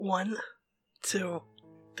1, 2,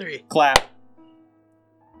 3. Clap.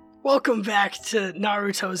 Welcome back to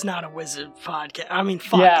Naruto's Not a Wizard podcast. I mean,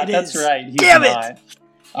 fuck, yeah, it that's is. right. He's Damn not. it!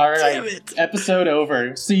 All right, Damn it! episode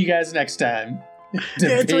over. See you guys next time.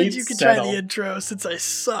 Yeah, I told you could try settled. the intro since I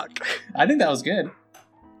suck. I think that was good.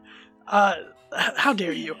 How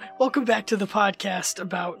dare you? Welcome back to the podcast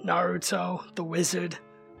about Naruto, the wizard.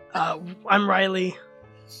 I'm Riley.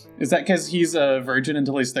 Is that because he's a virgin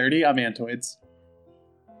until he's 30? I'm Antoids.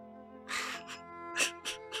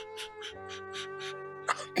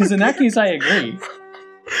 Because in that case, I agree.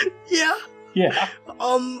 Yeah. Yeah.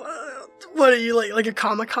 What are you, like a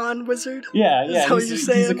Comic-Con wizard? Yeah, Is that what you're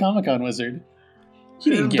saying? He's a Comic-Con wizard. He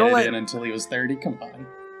didn't get Don't it let- in until he was 30. Come on.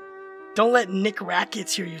 Don't let Nick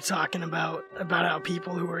Rackets hear you talking about how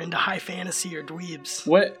people who are into high fantasy are dweebs.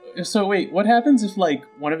 What? So wait, what happens if like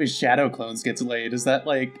one of his shadow clones gets laid? Does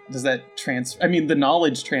that transfer? I mean, the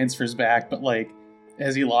knowledge transfers back, but like,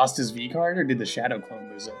 has he lost his V card or did the shadow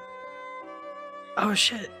clone lose it? Oh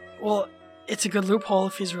shit. Well, it's a good loophole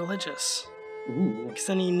if he's religious. Ooh. Because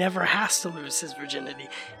then he never has to lose his virginity.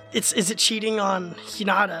 Is it cheating on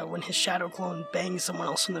Hinata when his shadow clone bangs someone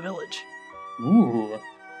else from the village? Ooh.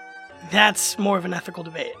 That's more of an ethical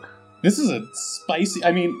debate. This is a spicy...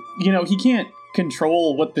 I mean, he can't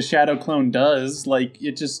control what the shadow clone does. Like,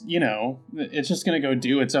 it just, it's just gonna go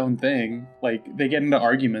do its own thing. Like, they get into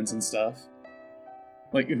arguments and stuff.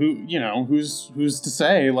 Like, who's to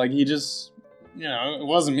say? Like, he just, it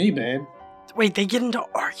wasn't me, babe. Wait, they get into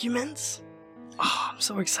arguments? Oh, I'm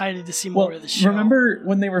so excited to see more of the show. Remember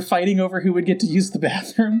when they were fighting over who would get to use the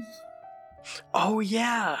bathroom? Oh,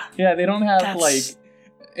 yeah. Yeah, they don't have,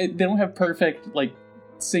 they don't have perfect, like,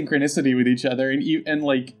 synchronicity with each other, and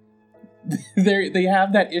like, they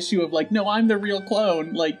have that issue of, like, no, I'm the real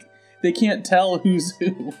clone, like, they can't tell who's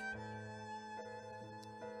who.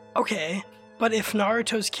 Okay, but if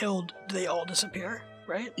Naruto's killed, do they all disappear,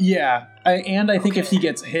 right? Yeah, I think if Okay. he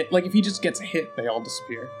gets hit, like, if he just gets hit, they all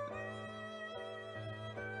disappear.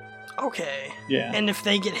 Okay. Yeah. And if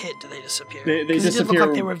they get hit, do they disappear? They 'Cause it did look disappear-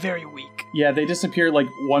 like they were very weak. Yeah, they disappear, like,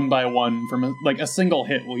 one by one from, a single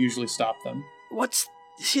hit will usually stop them.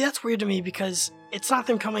 See, that's weird to me because it's not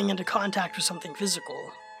them coming into contact with something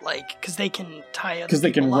physical. Like, because they can tie other Because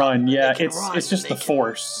they can people up. run, yeah, They can it's run, just they the can-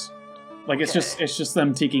 force. Like, Okay. it's just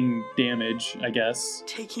them taking damage, I guess.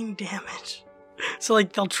 Taking damage. So,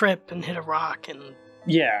 like, they'll trip and hit a rock and...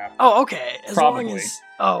 Yeah. Oh, okay. As Probably. long as...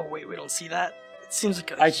 Oh, wait, we don't see that? It seems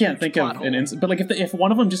like a I can't huge think plot of an hole. instance, but like if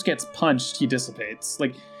one of them just gets punched, he dissipates.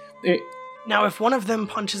 Like, Now, if one of them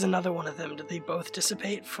punches another one of them, do they both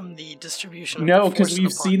dissipate from the distribution of no, the because force of we've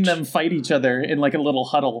the seen punch? them fight each other in like a little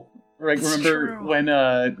huddle. Right? That's Remember true.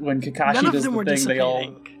 when Kakashi None of does them the were thing?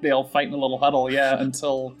 dissipating. They all fight in a little huddle, yeah,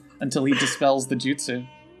 until he dispels the jutsu.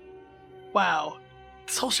 Wow.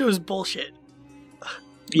 This whole show is bullshit.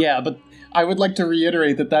 Yeah, but I would like to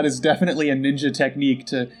reiterate that is definitely a ninja technique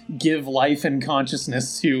to give life and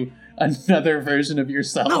consciousness to another version of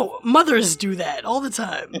yourself. No, mothers do that all the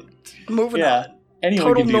time. Moving Yeah, on. anyone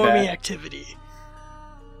Total can do normie that. activity.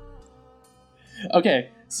 Okay,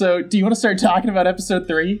 so do you want to start talking about episode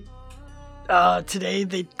 3? Today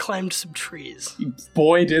they climbed some trees.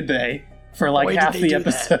 Boy, did they. For like Boy, did half they the do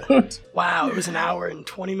that. episode. Wow, it was an hour and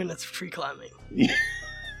 20 minutes of tree climbing.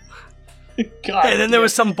 God. And then there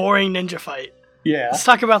was some boring ninja fight. Yeah. Let's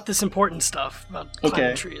talk about this important stuff about climbing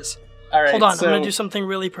Okay. trees. All right. Hold on, so, I'm gonna do something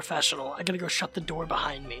really professional. I gotta go shut the door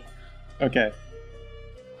behind me. Okay.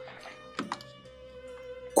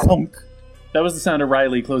 Quunk. That was the sound of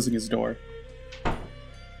Riley closing his door.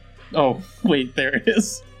 Oh, wait, there it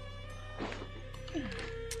is.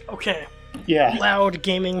 Okay, Yeah. loud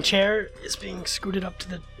gaming chair is being scooted up to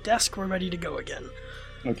the desk. We're ready to go again.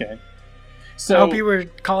 Okay. I So hope you were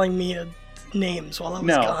calling me names while I was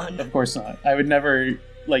no, gone. of course not. I would never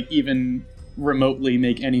even remotely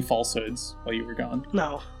make any falsehoods while you were gone.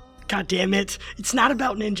 No. God damn it. It's not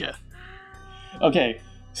about ninja. Okay.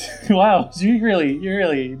 Wow, you're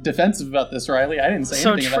really defensive about this, Riley. I didn't say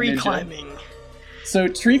So anything tree about ninja. climbing. So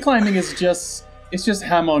tree climbing is just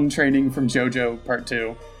Hamon training from JoJo Part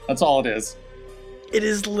 2. That's all it is. It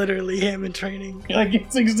is literally him in training. Like,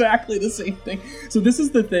 it's exactly the same thing. So this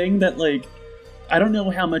is the thing that, like, I don't know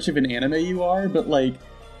how much of an anime you are, but, like,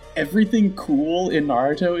 everything cool in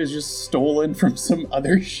Naruto is just stolen from some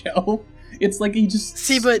other show. It's like he just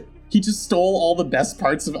stole all the best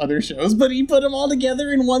parts of other shows, but he put them all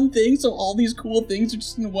together in one thing, so all these cool things are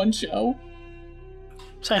just in one show.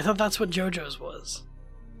 So I thought that's what JoJo's was.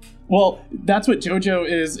 Well, that's what JoJo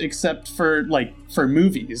is, except for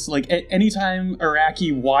movies. Like, anytime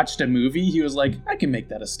Araki watched a movie, he was like, I can make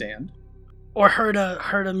that a stand. Or heard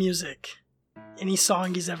a music. any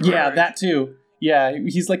song he's ever Yeah, heard. that too. Yeah,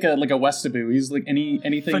 he's like a Westaboo. He's like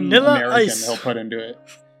anything Vanilla American Ice. he'll put into it.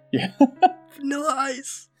 Yeah. Vanilla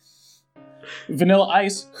Ice. Vanilla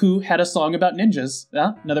Ice, who had a song about ninjas.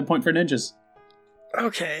 Another point for ninjas.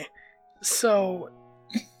 Okay, so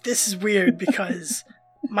this is weird because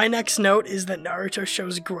my next note is that Naruto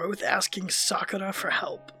shows growth asking Sakura for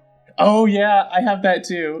help. Oh yeah, I have that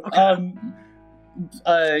too. Okay.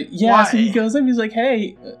 Yeah, so he Why? goes up, he's like,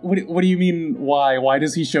 hey, what do you mean why? Why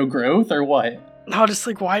does he show growth or what? No, just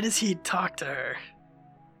like, why does he talk to her?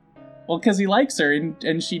 Well, because he likes her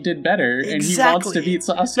and she did better, Exactly. and he wants to beat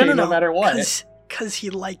Sasuke no matter what. Because he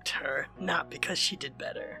liked her, not because she did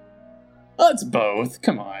better. Well, it's both,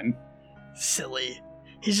 come on. Silly.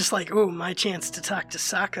 He's just like, oh, my chance to talk to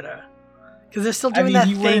Sakura. Because they're still I doing mean, that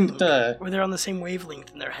he thing wouldn't, where they're on the same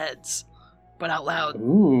wavelenght in their heads. But out loud,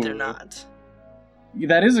 Ooh. they're not.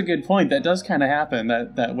 That is a good point. That does kind of happen,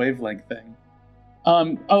 that wavelength thing.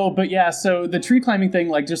 But yeah, so the tree climbing thing,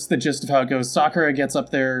 like just the gist of how it goes, Sakura gets up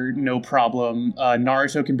there, no problem.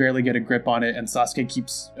 Naruto can barely get a grip on it, and Sasuke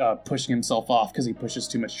keeps pushing himself off because he pushes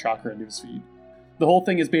too much chakra into his feet. The whole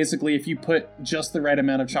thing is basically if you put just the right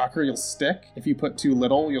amount of chakra, you'll stick. If you put too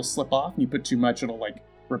little, you'll slip off. And you put too much, it'll like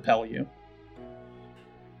repel you.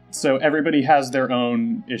 So everybody has their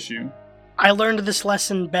own issue. I learned this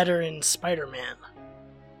lesson better in Spider-Man.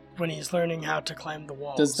 When he's learning how to climb the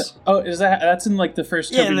walls. That's in like the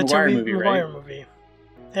first Tobey Maguire movie, right? Maguire movie.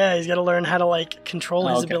 Yeah, he's got to learn how to like control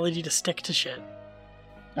his okay. ability to stick to shit.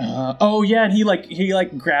 And he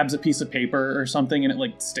grabs a piece of paper or something and it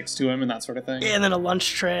like sticks to him and that sort of thing. Yeah, and then a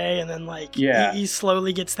lunch tray, and then like he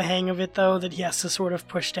slowly gets the hang of it though, that he has to sort of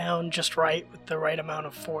push down just right with the right amount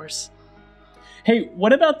of force. Hey,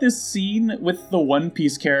 what about this scene with the One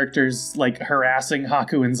Piece characters like harassing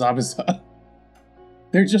Haku and Zabuza?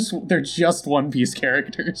 They're just One Piece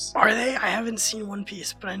characters. Are they? I haven't seen One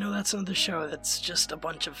Piece, but I know that's another show that's just a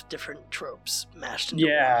bunch of different tropes mashed into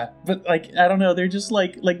one. But like I don't know, they're just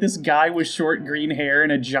like this guy with short green hair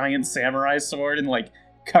and a giant samurai sword and like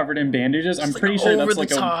covered in bandages. I'm pretty sure that's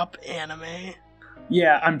like over the top anime.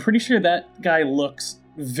 Yeah, I'm pretty sure that guy looks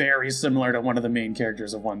very similar to one of the main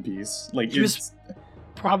characters of One Piece. Like he was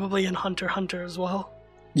probably in Hunter x Hunter as well.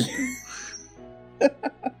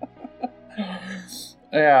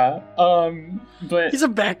 Yeah, but he's a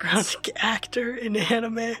background actor in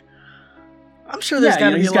anime. I'm sure there's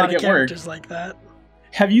gotta be a lot of characters like that.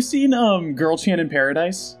 Have you seen Girl Chan in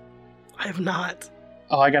Paradise? I have not.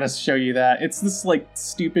 Oh, I gotta show you that. It's this like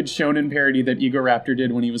stupid shonen parody that Ego Raptor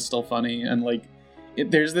did when he was still funny, and like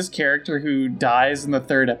there's this character who dies in the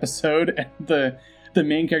third episode, and the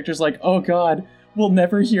main character's like, oh god, we'll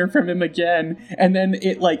never hear from him again. And then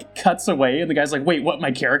it like cuts away and the guy's like, wait, what,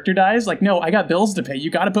 my character dies? Like, no, I got bills to pay. You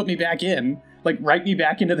gotta put me back in. Like, write me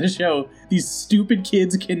back into the show. These stupid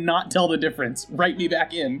kids cannot tell the difference. Write me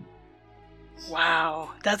back in. Wow.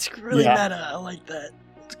 That's really meta. I like that.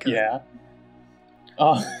 That's good. Yeah.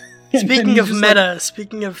 Speaking of meta,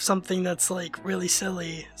 speaking of something that's like really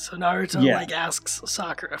silly, so Naruto like asks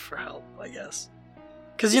Sakura for help, I guess.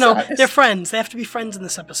 Because, they're friends. They have to be friends in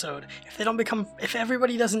this episode. If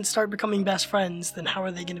everybody doesn't start becoming best friends, then how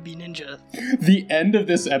are they going to be ninja? The end of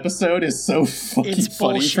this episode is so fucking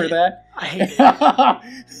funny for that. I hate it.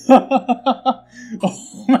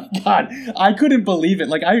 Oh my god. I couldn't believe it.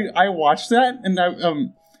 Like, I watched that, and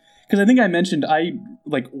because I think I mentioned I,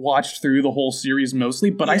 like, watched through the whole series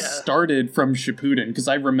mostly, but I started from Shippuden, because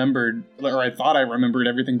I remembered, or I thought I remembered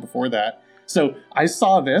everything before that. So I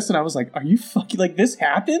saw this and I was like, are you fucking, like, this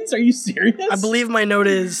happens? Are you serious? I believe my note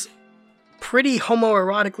is pretty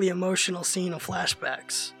homoerotically emotional scene of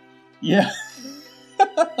flashbacks. Yeah.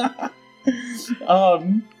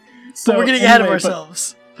 So we're getting ahead of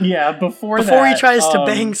ourselves. Before he tries to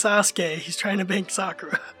bang Sasuke, he's trying to bang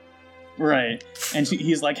Sakura. Right. And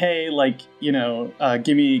he's like, hey, like,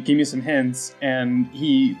 give me some hints. And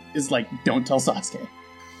he is like, don't tell Sasuke.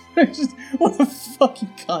 Just, what a fucking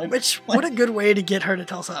cunt. What a good way to get her to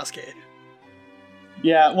tell Sasuke.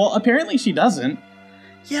 Yeah, well, apparently she doesn't.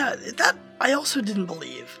 Yeah, that I also didn't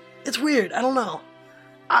believe. It's weird. I don't know.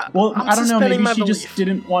 I don't know. Maybe she just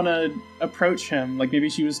didn't want to approach him. Like, maybe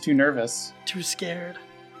she was too nervous. Too scared.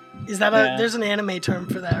 Is that there's an anime term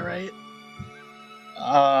for that, right?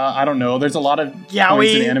 I don't know. There's a lot of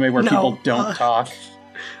points in anime where people don't talk.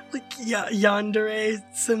 Like, yandere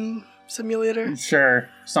simulator? Sure,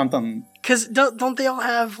 something. Because don't they all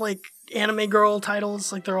have, like, anime girl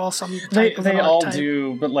titles? Like, they're all some type of They all archetype?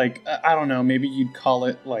 do, but, like, I don't know. Maybe you'd call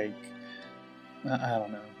it, like, I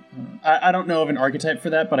don't know. I don't know of an archetype for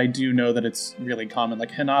that, but I do know that it's really common.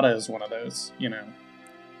 Like, Hinata is one of those,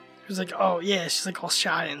 There's Who's like, oh yeah, she's like all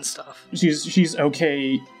shy and stuff. She's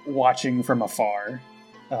okay watching from afar.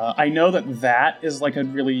 I know that is like a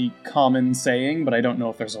really common saying, but I don't know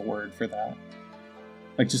if there's a word for that.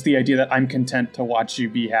 Like just the idea that I'm content to watch you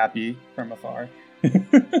be happy from afar.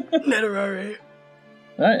 Literary.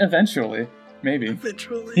 Eventually, maybe.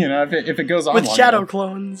 Eventually. You know, if it goes on with long shadow enough.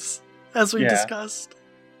 clones, as we discussed.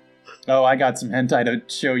 Oh, I got some hentai to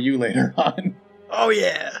show you later on. Oh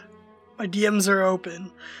yeah, my DMs are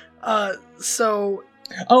open. So.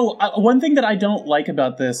 Oh, one thing that I don't like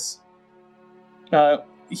about this,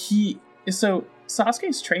 Sasuke's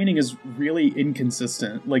training is really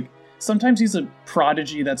inconsistent. Like, sometimes he's a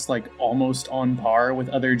prodigy that's, like, almost on par with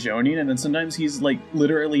other Jonin, and then sometimes he's, like,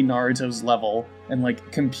 literally Naruto's level and,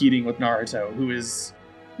 like, competing with Naruto, who is,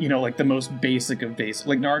 you know, like, the most basic of basic.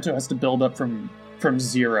 Like, Naruto has to build up from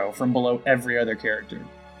zero, from below every other character.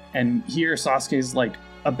 And here, Sasuke's, like,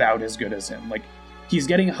 about as good as him. Like, he's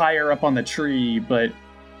getting higher up on the tree, but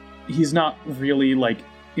he's not really, like,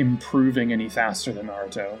 improving any faster than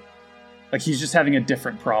Naruto. Like, he's just having a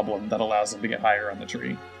different problem that allows him to get higher on the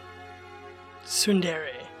tree.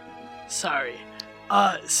 Tsundere. Sorry.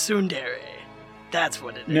 Tsundere. That's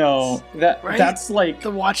what it is. No, right? That's like...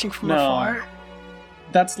 The watching from afar?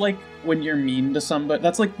 That's like when you're mean to somebody.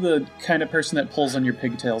 That's like the kind of person that pulls on your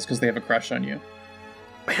pigtails because they have a crush on you.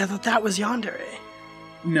 Wait, I thought that was yandere.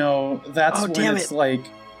 No, that's when it's like...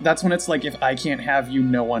 That's when it's like, if I can't have you,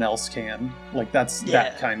 no one else can. Like, that's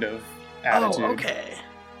that kind of attitude. Oh, okay.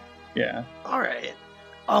 Yeah. Alright.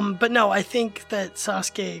 But no, I think that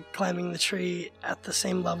Sasuke climbing the tree at the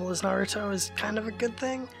same level as Naruto is kind of a good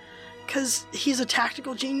thing. Because he's a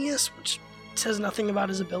tactical genius, which says nothing about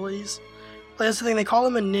his abilities. But that's the thing, they call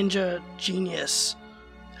him a ninja genius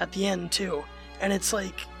at the end, too. And it's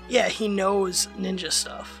like, yeah, he knows ninja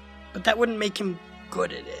stuff. But that wouldn't make him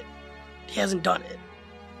good at it. He hasn't done it.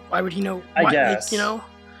 Why would he know? I guess. Like, you know?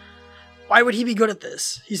 Why would he be good at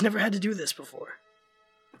this? He's never had to do this before.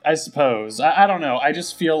 I suppose. I don't know. I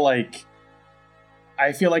just feel like...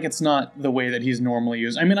 I feel like it's not the way that he's normally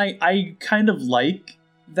used. I mean, I kind of like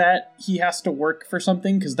that he has to work for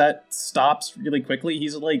something, because that stops really quickly.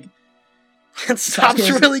 He's like... It stops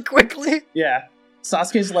really quickly? Yeah.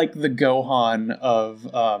 Sasuke's like the Gohan of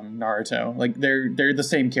Naruto. Like, they're the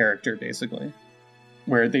same character, basically.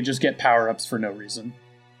 Where they just get power-ups for no reason.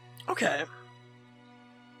 Okay.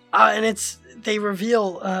 And they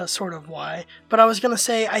reveal sort of why. But I was going to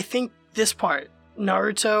say, I think this part,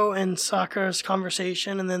 Naruto and Sakura's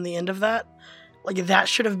conversation and then the end of that, like, that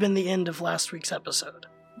should have been the end of last week's episode.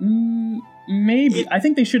 Maybe. I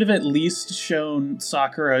think they should have at least shown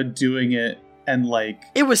Sakura doing it and, like...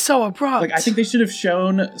 It was so abrupt. Like, I think they should have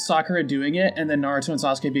shown Sakura doing it and then Naruto and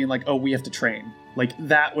Sasuke being like, oh, we have to train. Like,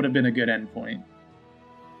 that would have been a good endpoint.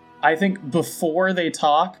 I think before they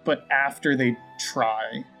talk, but after they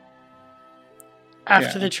try.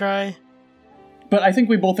 After they try? But I think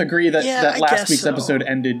we both agree that last week's so. episode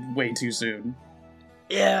ended way too soon.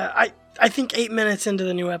 Yeah, I think 8 minutes into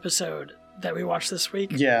the new episode that we watched this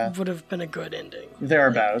week would have been a good ending.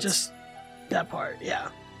 Thereabouts. Like, just that part, yeah.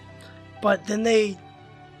 But then they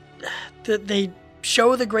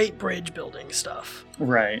show the great bridge building stuff.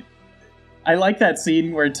 Right. I like that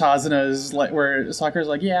scene where Tazuna is like, where Sakura's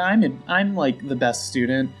like, yeah, I'm like the best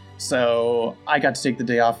student, so I got to take the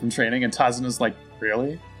day off from training, and Tazuna's like,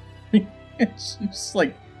 really? She's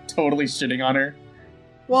like totally shitting on her.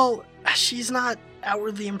 Well, she's not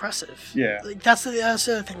outwardly impressive. Yeah. Like that's the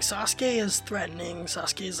other thing. Sasuke is threatening.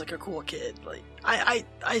 Sasuke is like a cool kid. Like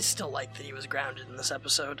I still like that he was grounded in this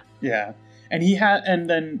episode. Yeah. And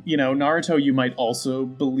then, you know, Naruto you might also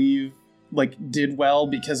believe like did well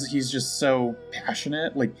because he's just so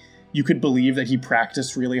passionate. Like you could believe that he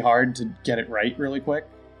practiced really hard to get it right really quick.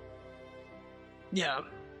 Yeah.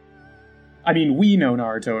 I mean, we know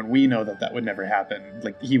Naruto, and we know that would never happen.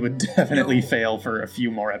 Like, he would definitely fail for a few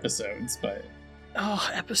more episodes, but... Oh,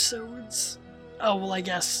 episodes? Oh, well, I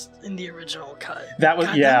guess in the original cut. That was,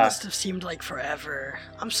 God, that must have seemed like forever.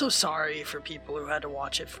 I'm so sorry for people who had to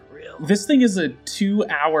watch it for real. This thing is a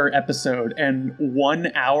 2-hour episode, and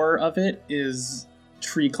 1 hour of it is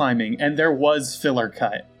tree climbing, and there was filler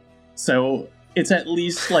cut. So, it's at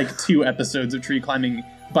least, like, 2 episodes of tree climbing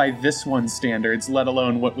by this one's standards, let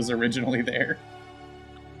alone what was originally there.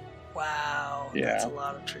 Wow, yeah. That's a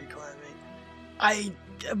lot of tree climbing.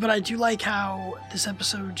 But I do like how this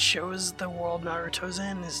episode shows the world Naruto's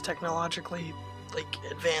in is technologically, like,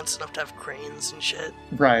 advanced enough to have cranes and shit.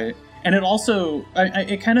 Right. And it also,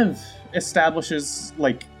 it kind of establishes,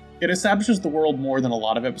 like, it establishes the world more than a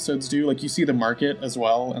lot of episodes do. Like, you see the market as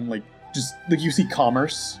well, and, like, just, like, you see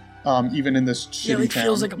commerce, even in this shitty town. It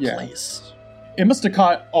feels like a place. It must have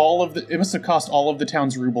cost all of the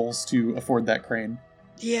town's rubles to afford that crane.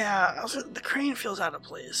 Yeah, also, the crane feels out of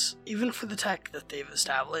place. Even for the tech that they've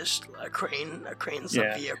established, a crane's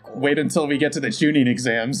a vehicle. Wait until we get to the tuning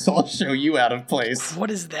exams, so I'll show you out of place. What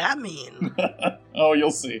does that mean? Oh,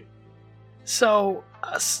 you'll see. So,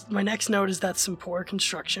 my next note is that some poor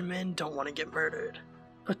construction men don't want to get murdered.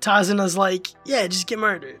 But Tazuna's like, yeah, just get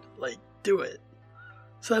murdered. Like, do it.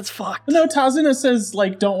 So that's fucked. No, Tazuna says,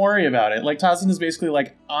 like, don't worry about it. Like, Tazuna's basically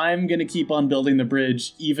like, I'm gonna keep on building the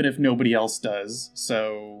bridge even if nobody else does,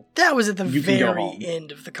 so... That was at the very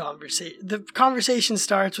end of the conversation. The conversation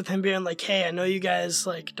starts with him being like, hey, I know you guys,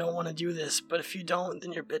 like, don't want to do this, but if you don't,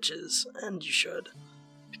 then you're bitches, and you should.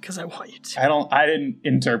 Because I want you to. I didn't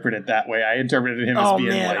interpret it that way. I interpreted him as being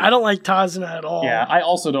like... I don't like Tazuna at all. Yeah, I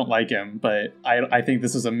also don't like him, but I think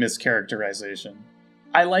this is a mischaracterization.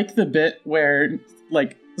 I like the bit where,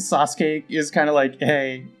 like, Sasuke is kind of like,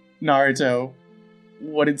 hey, Naruto,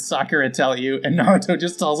 what did Sakura tell you? And Naruto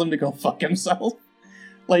just tells him to go fuck himself.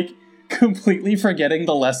 Like, completely forgetting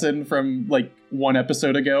the lesson from, like, one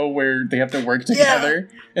episode ago where they have to work together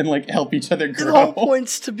and, like, help each other grow. It all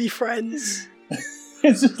points to be friends.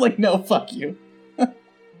 It's just like, no, fuck you.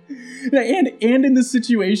 And in the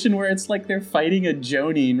situation where it's like they're fighting a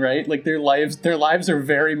Jonin, right? Like their lives are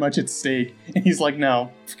very much at stake. And he's like,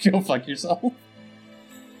 no, go fuck yourself.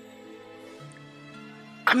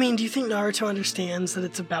 I mean, do you think Naruto understands that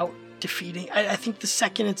it's about defeating? I think the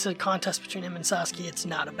second it's a contest between him and Sasuke, it's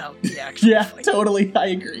not about the actual fight. Totally, I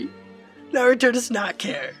agree. Naruto does not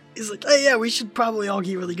care. He's like, oh yeah, we should probably all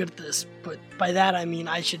get really good at this, but by that I mean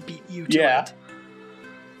I should beat you to it.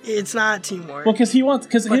 It's not teamwork. Well,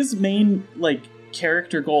 because his main, like,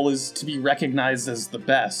 character goal is to be recognized as the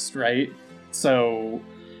best, right? So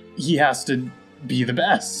he has to be the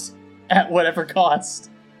best at whatever cost.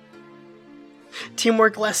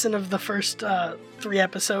 Teamwork lesson of the first 3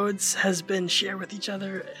 episodes has been share with each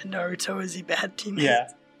other, and Naruto is a bad teammate. Yeah.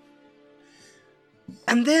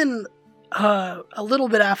 And then, a little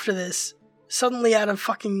bit after this, suddenly out of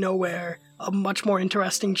fucking nowhere, a much more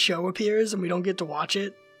interesting show appears, and we don't get to watch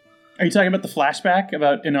it. Are you talking about the flashback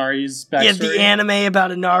about Inari's backstory? Yeah, the anime about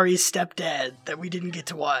Inari's stepdad that we didn't get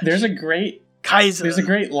to watch. There's a great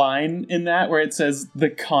line in that where it says, the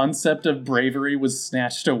concept of bravery was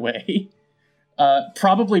snatched away.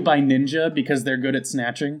 Probably by ninja, because they're good at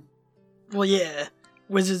snatching. Well, yeah.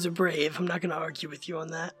 Wizards are brave. I'm not going to argue with you on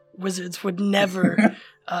that. Wizards would never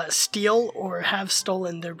steal or have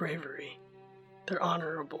stolen their bravery. They're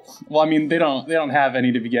honorable. Well, I mean, they don't have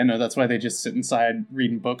any to begin with. That's why they just sit inside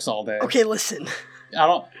reading books all day. Okay, listen.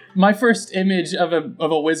 My first image of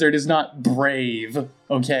a wizard is not brave,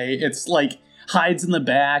 okay? It's like hides in the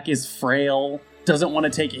back, is frail, doesn't want to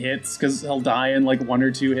take hits because he'll die in like 1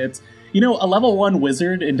 or 2 hits. You know, a level 1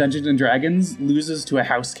 wizard in Dungeons & Dragons loses to a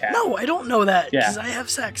house cat. No, I don't know that, because I have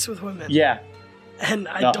sex with women. Yeah. And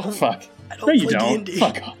I don't fuck. I don't play D&D.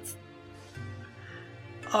 Fuck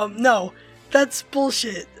off. No, that's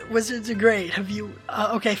bullshit. Wizards are great. Have you...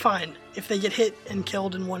 okay, fine. If they get hit and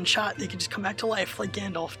killed in one shot, they can just come back to life like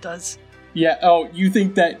Gandalf does. Yeah, oh, you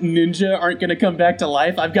think that ninja aren't gonna come back to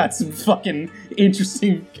life? I've got some fucking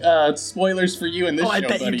interesting spoilers for you in this show, buddy. I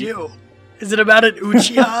bet you do. Is it about an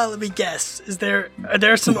Uchiha? Let me guess. Are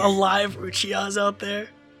there some alive Uchihas out there?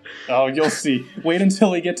 Oh, you'll see. Wait until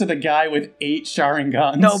we get to the guy with 8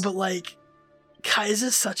 Sharingans. No, but like,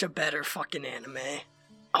 Kaiza's such a better fucking anime.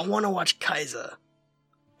 I want to watch Kaiza.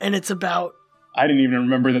 And it's about... I didn't even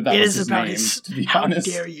remember that was his name, to be honest.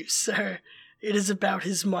 How dare you, sir? It is about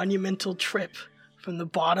his monumental trip from the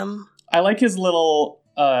bottom. I like his little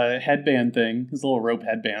headband thing. His little rope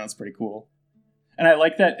headband. That's pretty cool. And I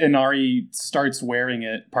like that Inari starts wearing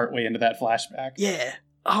it partway into that flashback. Yeah.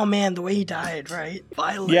 Oh man, the way he died, right?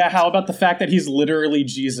 Violent. Yeah, how about the fact that he's literally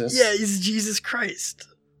Jesus? Yeah, he's Jesus Christ.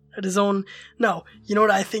 At his own... No, you know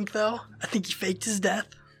what I think, though? I think he faked his death.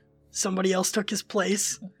 Somebody else took his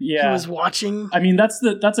place. Yeah. He was watching. I mean, that's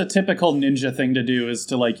a typical ninja thing to do, is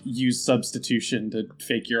to, like, use substitution to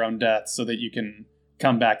fake your own death so that you can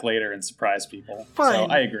come back later and surprise people. Fine.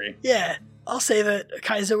 So, I agree. Yeah, I'll say that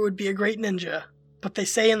Kaiser would be a great ninja. But they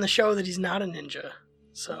say in the show that he's not a ninja.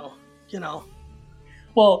 So, you know.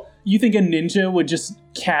 Well, you think a ninja would just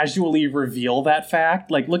casually reveal that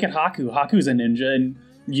fact? Like, look at Haku. Haku's a ninja, and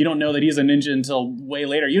you don't know that he's a ninja until way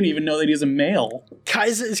later. You don't even know that he's a male.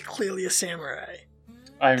 Kaiser is clearly a samurai.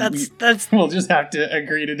 We'll just have to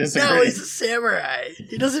agree to disagree. No, he's a samurai.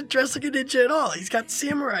 He doesn't dress like a ninja at all. He's got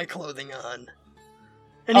samurai clothing on.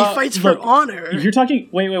 And he fights for honor. You're talking...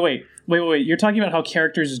 Wait. You're talking about how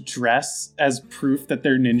characters dress as proof that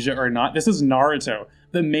they're ninja or not? This is Naruto.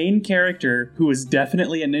 the main character, who is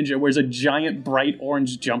definitely a ninja, wears a giant bright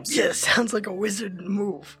orange jumpsuit. Yeah, sounds like a wizard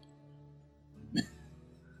move.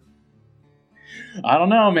 I don't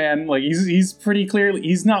know, man. Like, he's pretty clearly...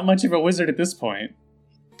 He's not much of a wizard at this point.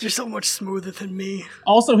 You're so much smoother than me.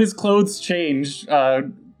 Also, his clothes change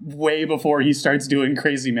way before he starts doing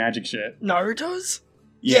crazy magic shit. Naruto's?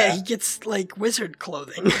 Yeah, he gets, like, wizard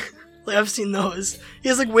clothing. Like, I've seen those. He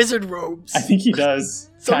has, like, wizard robes. I think he does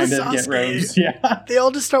So kind does of get Sasuke. robes. Yeah. They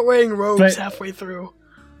all just start wearing robes halfway through.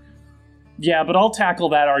 Yeah, but I'll tackle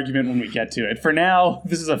that argument when we get to it. For now,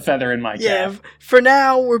 this is a feather in my cap. Yeah, for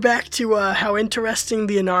now, we're back to how interesting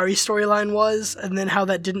the Inari storyline was, and then how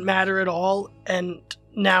that didn't matter at all, and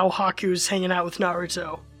now Haku's hanging out with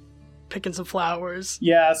Naruto, picking some flowers.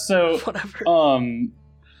 Yeah, so... Whatever.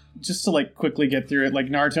 Just to, like, quickly get through it, like,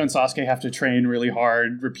 Naruto and Sasuke have to train really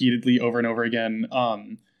hard, repeatedly, over and over again.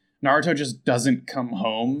 Naruto just doesn't come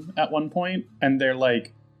home at one point, and they're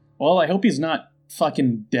like, well, I hope he's not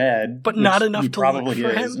fucking dead, but not enough to probably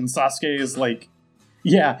look for is. him. And Sasuke is like,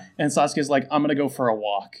 yeah, and Sasuke's like, I'm gonna go for a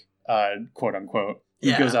walk, quote unquote.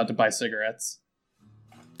 He goes out to buy cigarettes.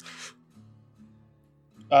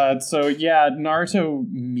 So yeah,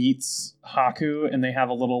 Naruto meets Haku, and they have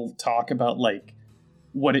a little talk about like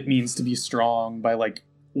what it means to be strong by like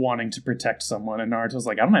wanting to protect someone. And Naruto's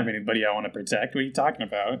like, I don't have anybody I want to protect. What are you talking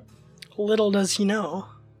about? Little does he know.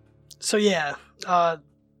 So yeah,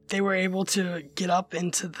 they were able to get up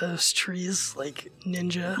into those trees like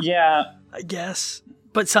ninja. Yeah. I guess.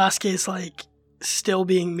 But Sasuke's like still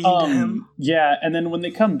being mean to him. Yeah, and then when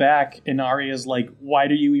they come back, Inari is like, why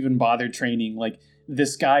do you even bother training? Like,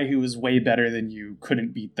 this guy who is way better than you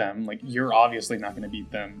couldn't beat them. Like, you're obviously not going to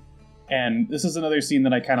beat them. And this is another scene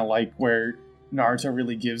that I kind of like, where Naruto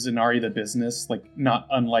really gives Inari the business, like, not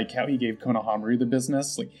unlike how he gave Konohamaru the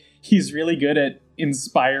business. Like, he's really good at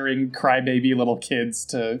inspiring crybaby little kids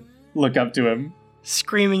to look up to him.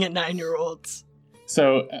 Screaming at 9-year-olds.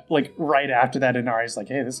 So, like, right after that, Inari's like,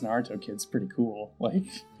 hey, this Naruto kid's pretty cool. Like,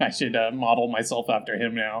 I should model myself after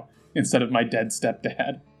him now, instead of my dead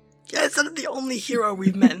stepdad. Yeah, it's not the only hero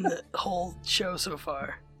we've met in the whole show so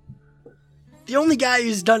far. The only guy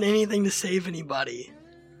who's done anything to save anybody.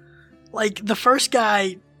 Like, the first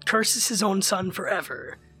guy curses his own son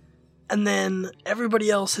forever. And then everybody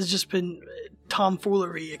else has just been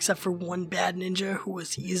tomfoolery, except for one bad ninja who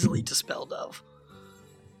was easily dispelled of.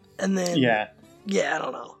 And then... Yeah, I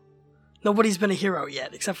don't know. Nobody's been a hero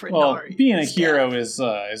yet, except for Inari. Well, being a hero is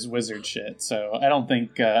wizard shit, so I don't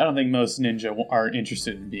think most ninja are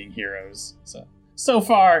interested in being heroes. So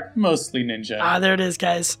far, mostly ninja. Ah, there it is,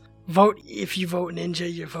 guys. Vote. If you vote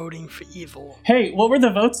ninja, you're voting for evil. Hey, what were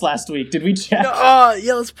the votes last week? Did we check?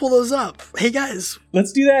 Yeah, let's pull those up. Hey, guys.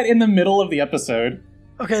 Let's do that in the middle of the episode.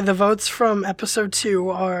 Okay, the votes from episode 2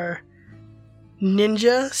 are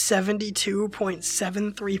Ninja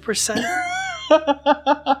 72.73%.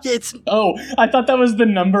 Oh, I thought that was the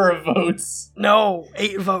number of votes. No,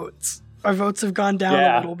 8 votes. Our votes have gone down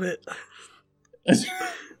a little bit.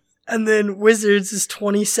 And then Wizards is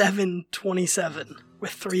 27-27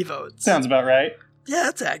 with 3 votes. Sounds about right. Yeah,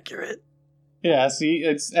 that's accurate. Yeah, see,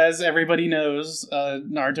 it's, as everybody knows,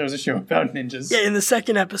 Naruto's a show about ninjas. Yeah, in the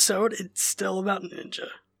second episode, it's still about ninja.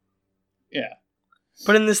 Yeah.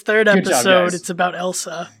 But in this third episode, it's about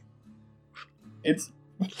Elsa. It's...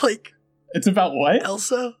 Like... It's about what?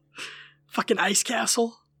 Elsa? Fucking Ice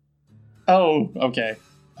Castle? Oh, okay.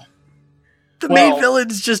 The main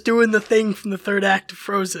villain's just doing the thing from the third act of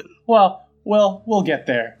Frozen. Well, we'll get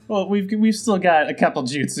there. Well, we've still got a couple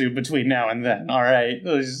jutsu between now and then, alright?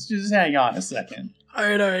 Just hang on a second.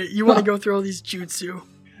 Alright. You want to go through all these jutsu?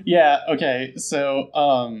 Yeah, okay. So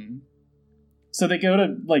they go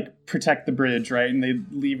to, like, protect the bridge, right? And they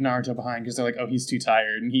leave Naruto behind because they're like, oh, he's too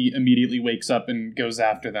tired. And he immediately wakes up and goes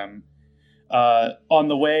after them. On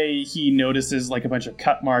the way, he notices, like, a bunch of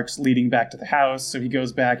cut marks leading back to the house, so he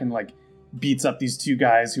goes back and, like, beats up these 2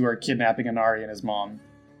 guys who are kidnapping Inari and his mom.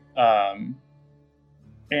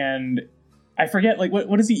 And I forget, like,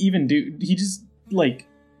 what does he even do? He just, like,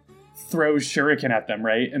 throws shuriken at them,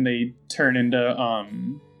 right? And they turn into,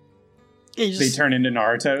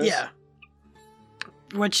 Naruto's? Yeah.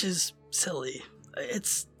 Which is silly.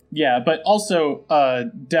 It's... Yeah, but also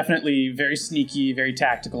definitely very sneaky, very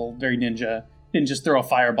tactical, very ninja. Didn't just throw a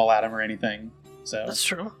fireball at him or anything. So that's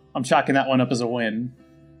true. I'm chalking that one up as a win.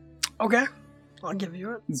 Okay. I'll give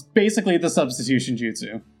you it. It's basically the substitution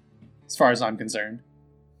jutsu, as far as I'm concerned.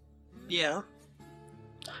 Yeah.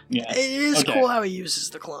 Yeah. It is cool how he uses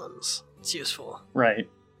the clones. It's useful. Right.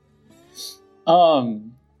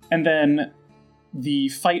 And then the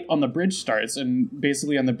fight on the bridge starts, and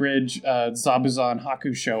basically on the bridge, Zabuza and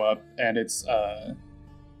Haku show up, and it's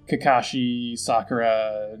Kakashi,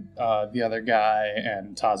 Sakura, the other guy,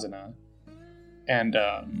 and Tazuna. And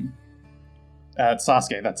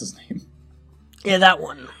Sasuke, that's his name. Yeah, that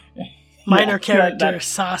one. Minor character,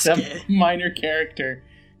 Sasuke. That minor character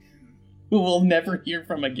who we'll never hear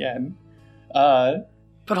from again. But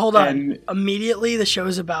hold on. Immediately, the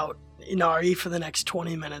show's about Inari for the next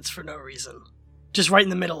 20 minutes for no reason. Just right in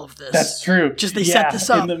the middle of this. That's true. Just they set this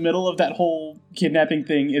up. In the middle of that whole kidnapping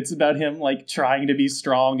thing, it's about him, like, trying to be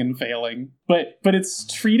strong and failing. But it's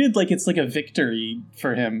treated like it's, like, a victory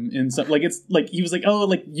for him. In some, like, it's, like, he was like, oh,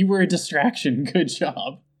 like, you were a distraction. Good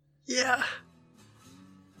job. Yeah.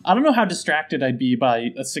 I don't know how distracted I'd be by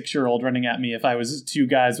a 6-year-old running at me if I was 2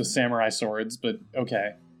 guys with samurai swords, but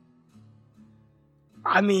okay.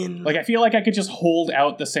 I mean... Like, I feel like I could just hold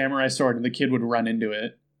out the samurai sword and the kid would run into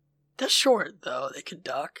it. They're short, though. They could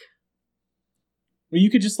duck. Well, you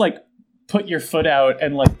could just, like, put your foot out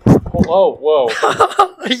and, like... Whoa.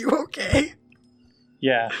 Are you okay?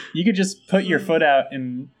 Yeah. You could just put your foot out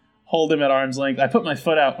and hold him at arm's length. I put my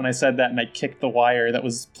foot out when I said that, and I kicked the wire that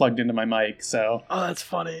was plugged into my mic, so... Oh, that's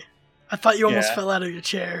funny. I thought you almost fell out of your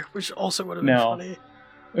chair, which also would have been funny.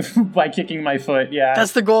 By kicking my foot, yeah.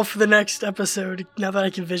 That's the goal for the next episode. Now that I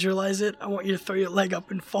can visualize it, I want you to throw your leg up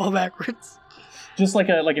and fall backwards. Just like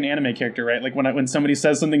an anime character, right? Like when somebody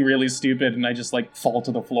says something really stupid and I just like fall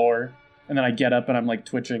to the floor and then I get up and I'm like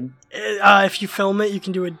twitching. If you film it, you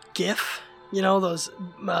can do a GIF. You know those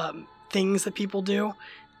things that people do.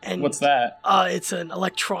 And what's that? It's an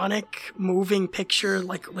electronic moving picture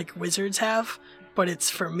like wizards have, but it's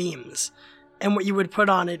for memes. And what you would put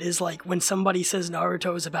on it is like when somebody says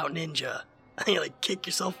Naruto is about ninja, and you like kick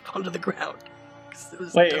yourself onto the ground.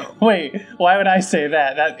 Wait, why would I say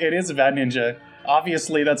that? That it is about ninja.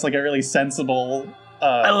 Obviously, that's like a really sensible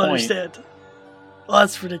I don't understand. Well,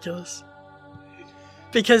 that's ridiculous.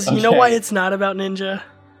 Because you know why it's not about ninja?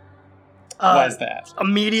 Why is that?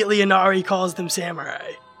 Immediately, Inari calls them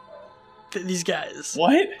samurai. These guys.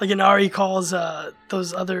 What? Like Inari calls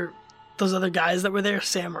those other guys that were there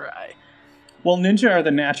samurai. Well, ninja are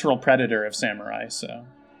the natural predator of samurai, so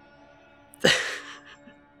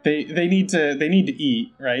they need to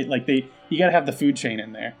eat, right? Like you gotta have the food chain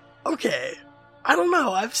in there. Okay. I don't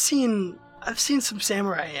know. I've seen some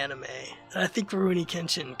samurai anime, and I think Rurouni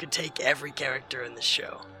Kenshin could take every character in the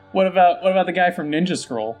show. What about the guy from Ninja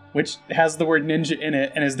Scroll, which has the word ninja in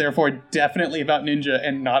it and is therefore definitely about ninja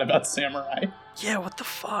and not about samurai? Yeah, what the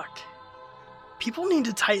fuck? People need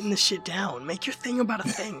to tighten this shit down. Make your thing about a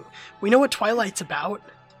thing. We know what Twilight's about.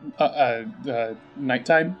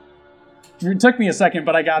 Nighttime? It took me a second,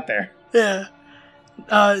 but I got there. Yeah.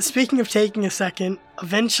 Speaking of taking a second,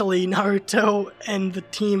 eventually Naruto and the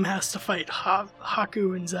team has to fight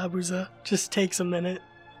Haku and Zabuza. Just takes a minute.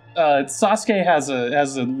 Sasuke has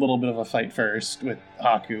a little bit of a fight first with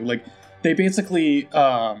Haku. Like, they basically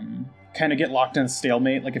kind of get locked in a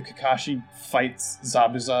stalemate. Like, if Kakashi fights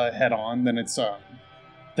Zabuza head on, then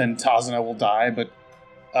then Tazuna will die, but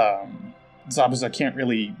Zabuza can't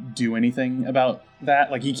really do anything about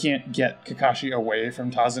that. Like, he can't get Kakashi away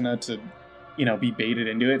from Tazuna to, be baited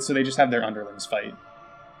into it, so they just have their underlings fight.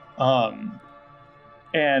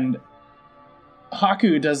 And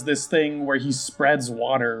Haku does this thing where he spreads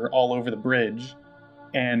water all over the bridge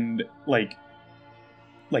and, like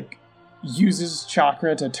uses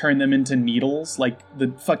chakra to turn them into needles, like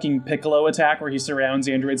the fucking Piccolo attack where he surrounds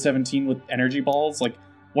Android 17 with energy balls, like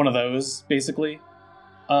one of those, basically.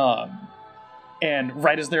 And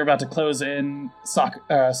right as they're about to close in,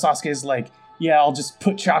 Sasuke's like, yeah, I'll just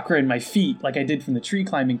put chakra in my feet like I did from the tree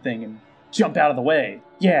climbing thing and jump out of the way.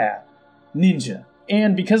 Yeah, ninja.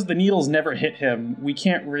 And because the needles never hit him, we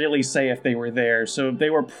can't really say if they were there, so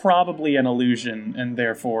they were probably an illusion and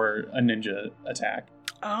therefore a ninja attack.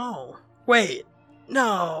 Oh, wait,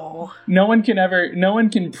 no. No one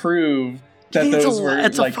can prove that those were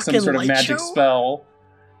like some sort of magic spell.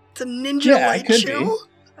 It's a ninja light show?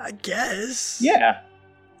 I guess. Yeah.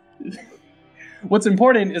 What's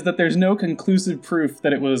important is that there's no conclusive proof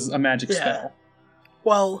that it was a magic spell.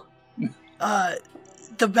 Well,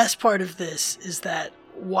 the best part of this is that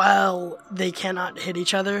while they cannot hit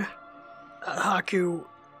each other, Haku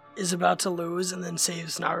is about to lose and then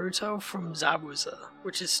saves Naruto from Zabuza,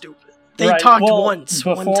 which is stupid. They talked one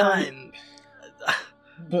time.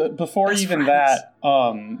 But before even that,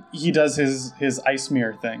 he does his ice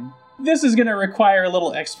mirror thing. This is going to require a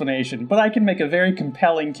little explanation, but I can make a very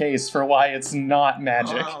compelling case for why it's not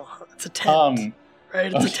magic. Oh, it's a tent,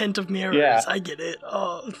 right? It's a tent of mirrors. Yeah. I get it.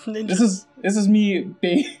 Oh, ninja. This is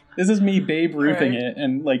me Babe Ruthing it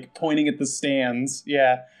and like pointing at the stands.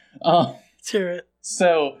 Yeah. Let's hear it.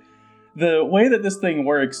 So, the way that this thing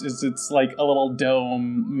works is it's like a little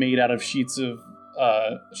dome made out of sheets of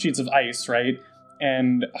ice, right?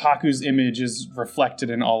 And Haku's image is reflected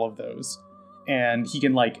in all of those. And he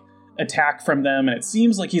can, like, attack from them, and it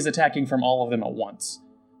seems like he's attacking from all of them at once.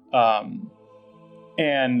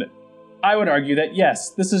 And I would argue that,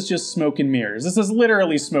 yes, this is just smoke and mirrors. This is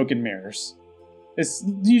literally smoke and mirrors. It's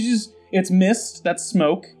mist, that's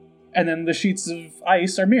smoke, and then the sheets of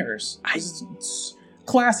ice are mirrors. It's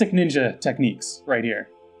classic ninja techniques right here.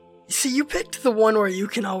 See, you picked the one where you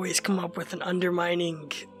can always come up with an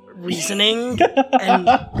undermining reasoning, and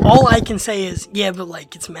all I can say is, yeah, but,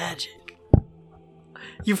 like, it's magic.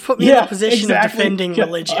 You've put me in a position of defending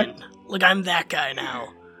religion. Like, I'm that guy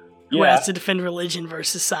now, who has to defend religion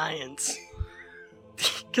versus science.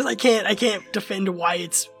 Because I can't defend why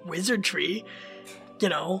it's wizardry, you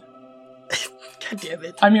know? God damn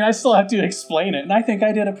it. I mean, I still have to explain it, and I think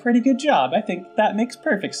I did a pretty good job. I think that makes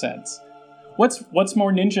perfect sense. What's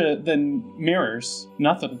more ninja than mirrors?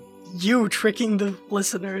 Nothing. You tricking the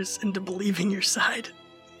listeners into believing your side.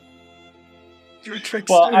 You're a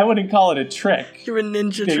trickster. Well, I wouldn't call it a trick. You're a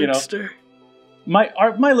ninja trickster. My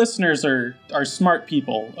listeners are smart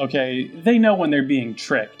people, okay? They know when they're being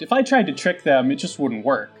tricked. If I tried to trick them, it just wouldn't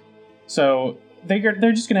work. So they're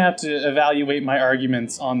just going to have to evaluate my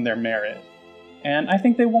arguments on their merit. And I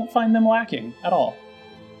think they won't find them lacking at all.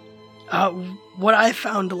 What I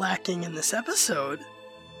found lacking in this episode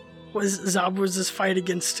was Zabuza's fight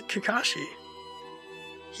against Kakashi.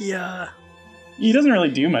 He doesn't really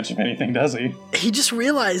do much of anything, does he? He just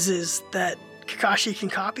realizes that Kakashi can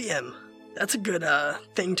copy him. That's a good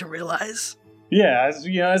thing to realize. Yeah,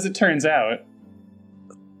 as it turns out.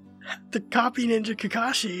 The copy ninja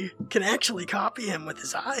Kakashi can actually copy him with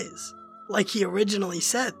his eyes, like he originally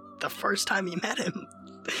said the first time he met him.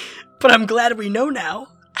 But I'm glad we know now.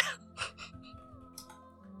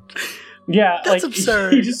 Yeah, that's like,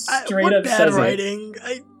 absurd. He just straight up says writing.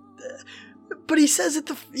 But he says it.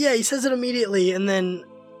 He says it immediately, and then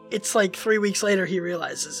it's like 3 weeks later he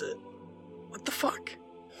realizes it. What the fuck?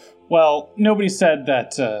 Well, nobody said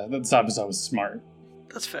that Zabuza was smart.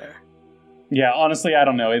 That's fair. Yeah, honestly, I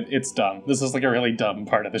don't know. It's dumb. This is like a really dumb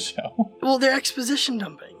part of the show. Well, they're exposition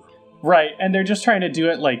dumping. Right, and they're just trying to do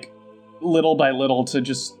it like little by little to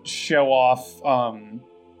just show off,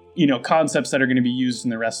 concepts that are going to be used in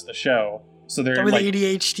the rest of the show. So they're like, the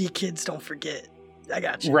ADHD kids don't forget. I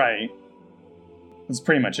got you. Right. That's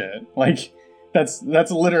pretty much it. Like, that's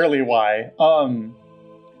literally why.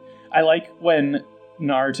 I like when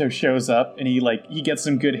Naruto shows up and he gets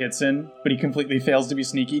some good hits in, but he completely fails to be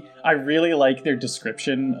sneaky. I really like their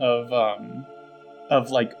description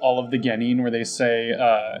of like all of the genin, where they say,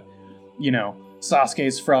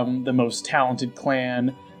 Sasuke's from the most talented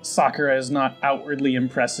clan. Sakura is not outwardly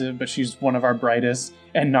impressive, but she's one of our brightest.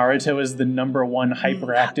 And Naruto is the number one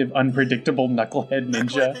hyperactive, unpredictable knucklehead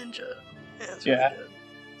ninja. Yeah, really,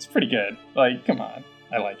 it's pretty good. Like, come on.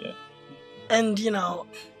 I like it. And,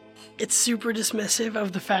 it's super dismissive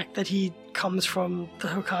of the fact that he comes from the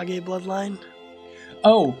Hokage bloodline.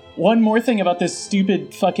 Oh, one more thing about this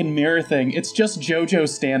stupid fucking mirror thing. It's just JoJo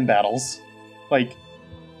stand battles. Like,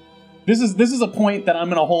 this is a point that I'm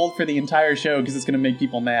going to hold for the entire show because it's going to make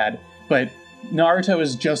people mad. But Naruto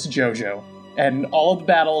is just JoJo. And all of the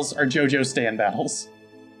battles are JoJo stand battles.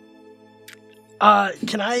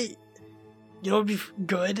 Can I... You know what would be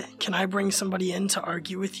good? Can I bring somebody in to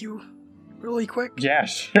argue with you really quick? Yeah,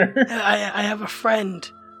 sure. I have a friend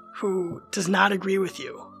who does not agree with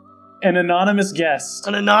you. An anonymous guest.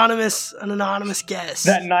 An anonymous guest.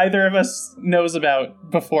 That neither of us knows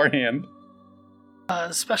about beforehand.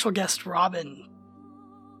 Special guest Robin.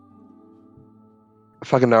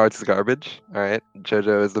 Fucking Naruto's garbage. Alright.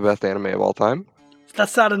 JoJo is the best anime of all time.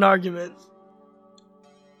 That's not an argument.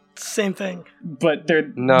 It's the same thing. But they're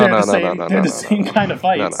the same kind of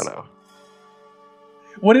fights. No.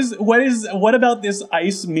 What about this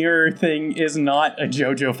ice mirror thing is not a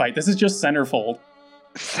JoJo fight? This is just centerfold.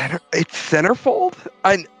 It's centerfold?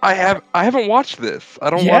 I haven't watched this. I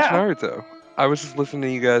don't watch Naruto. I was just listening to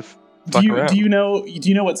you guys. Do you know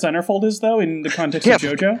what centerfold is though in the context of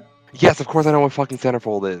JoJo? Yes, of course I know what fucking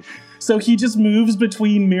centerfold is. So he just moves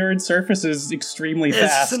between mirrored surfaces extremely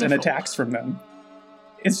fast and attacks from them.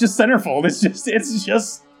 It's just centerfold. It's just a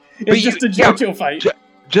JoJo fight.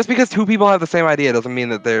 Just because two people have the same idea doesn't mean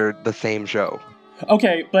that they're the same show.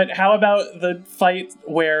 Okay, but how about the fight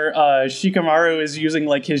where Shikamaru is using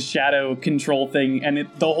like his shadow control thing, and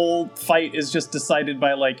the whole fight is just decided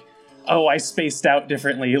by like, oh, I spaced out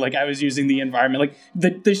differently, like I was using the environment. Like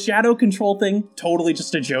the shadow control thing, totally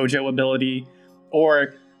just a JoJo ability.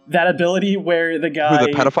 Or that ability where the guy...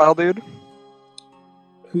 Who, the pedophile dude?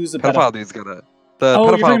 Who's the pedophile dude's gonna...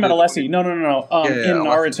 you're talking about Alessi. No. In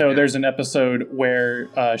Naruto, Alessi, there's an episode where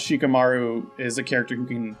Shikamaru is a character who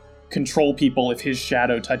can control people if his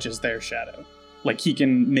shadow touches their shadow. Like, he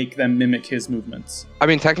can make them mimic his movements. I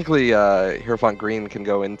mean, technically, Hierophant Green can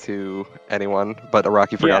go into anyone, but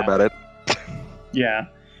Araki forgot about it. Yeah.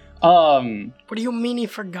 What do you mean he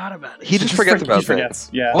forgot about it? He just forgets about things.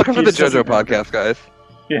 Yeah. Welcome to the JoJo podcast, guys.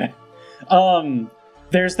 Yeah.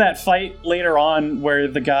 There's that fight later on where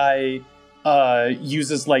the guy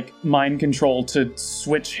uses like mind control to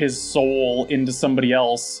switch his soul into somebody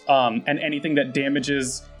else, and anything that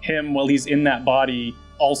damages him while he's in that body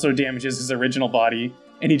also damages his original body,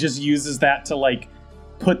 and he just uses that to like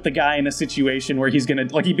put the guy in a situation where he's gonna,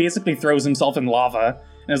 like, he basically throws himself in lava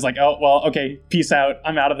and is like, oh well, okay, peace out,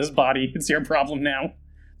 I'm out of this body, it's your problem now.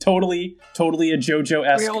 Totally a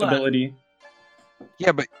JoJo-esque ability.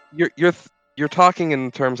 Yeah, but you're talking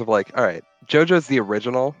in terms of like, all right, JoJo's the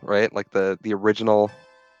original, right? Like the original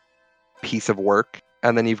piece of work.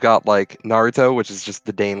 And then you've got like Naruto, which is just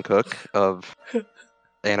the Dane Cook of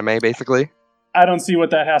anime, basically. I don't see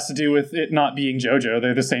what that has to do with it not being JoJo.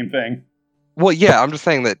 They're the same thing. Well, yeah, I'm just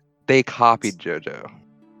saying that they copied JoJo.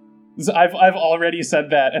 I've already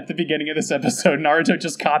said that at the beginning of this episode. Naruto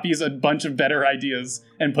just copies a bunch of better ideas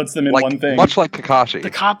and puts them in one thing. Much like Kakashi. The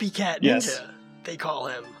copycat ninja, they call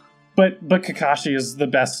him. But Kakashi is the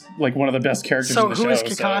best, like one of the best characters in the show. So who is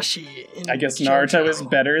Kakashi in I guess Naruto is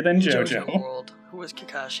better than JoJo. World. Who is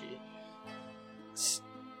Kakashi? It's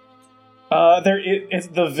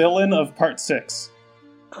the villain of part 6.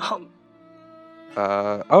 Oh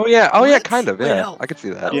yeah, kind of, yeah. Wait, I could see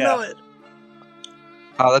that. I don't know it.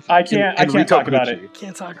 I can't talk about it.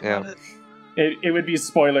 Can't talk about it. It would be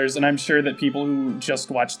spoilers, and I'm sure that people who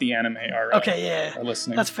just watch the anime are are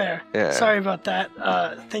listening. That's fair. Yeah. Sorry about that.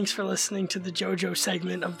 Thanks for listening to the JoJo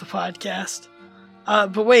segment of the podcast.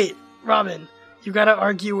 But wait, Robin, you gotta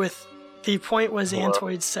argue with the point was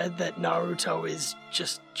Antoid said that Naruto is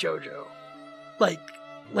just JoJo. Like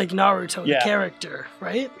Naruto, the character,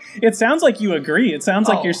 right? It sounds like you agree. It sounds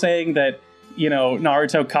like you're saying that,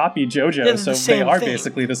 Naruto copied JoJo, so they are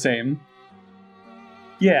basically the same.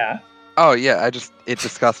 Yeah. Oh, yeah, it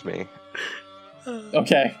disgusts me.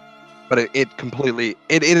 Okay. But it completely...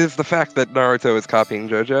 It is the fact that Naruto is copying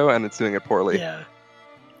JoJo, and it's doing it poorly. Yeah.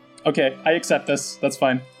 Okay, I accept this. That's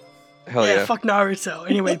fine. Hell yeah. Fuck Naruto.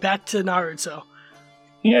 Anyway, back to Naruto.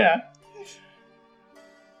 Yeah.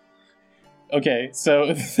 Okay, so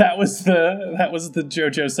that was the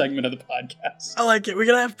JoJo segment of the podcast. I like it. We're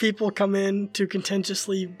gonna have people come in to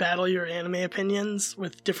contentiously battle your anime opinions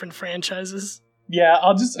with different franchises. Yeah,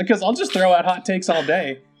 I'll just throw out hot takes all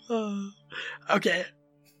day. Okay.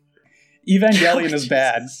 Evangelion is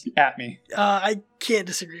bad. At me. I can't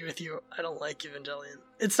disagree with you. I don't like Evangelion.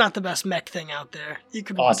 It's not the best mech thing out there. You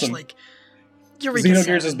could watch like Eureka Xenogears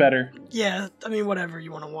 7. is better. Yeah, I mean whatever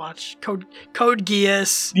you want to watch. Code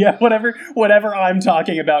Geass. Yeah, whatever I'm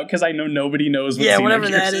talking about, because I know nobody knows what Xenogears whatever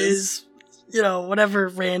that is. Whatever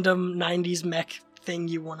random 90s mech thing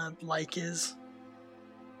you want to like is.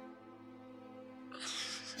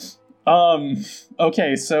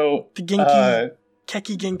 Okay, so the Genki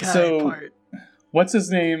Keki Genkai part. What's his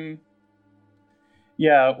name?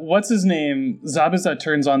 Yeah, what's his name? Zabuza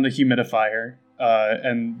turns on the humidifier,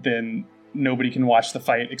 and then nobody can watch the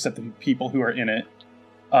fight except the people who are in it.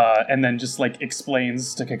 And then just like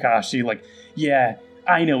explains to Kakashi, like, yeah,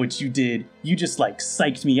 I know what you did. You just like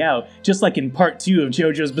psyched me out. Just like in part 2 of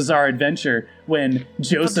JoJo's Bizarre Adventure, when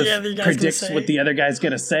Joseph predicts what the other guy's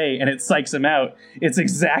gonna say and it psychs him out. It's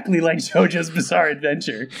exactly like JoJo's Bizarre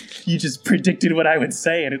Adventure. You just predicted what I would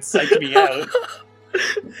say and it psyched me out.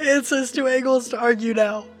 It says 2 angles to argue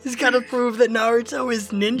now. He's gotta prove that Naruto is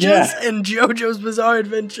ninjas and JoJo's Bizarre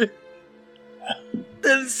Adventure.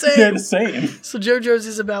 They're the same. They're the same. So JoJo's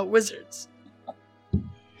is about wizards.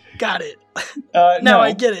 Got it. No,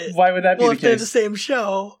 I get it. Why would that be the case? Well, if they're the same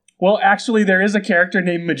show. Well, actually, there is a character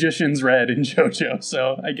named Magician's Red in JoJo,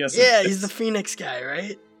 so I guess... Yeah, he's the Phoenix guy,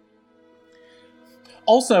 right?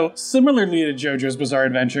 Also, similarly to JoJo's Bizarre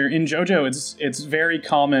Adventure, in JoJo, it's very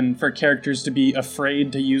common for characters to be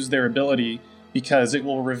afraid to use their ability because it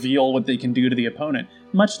will reveal what they can do to the opponent,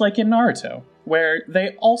 much like in Naruto, where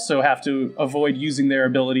they also have to avoid using their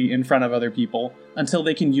ability in front of other people until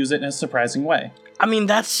they can use it in a surprising way. I mean,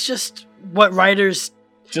 that's just what writers...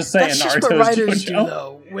 Just saying, that's just what writers do,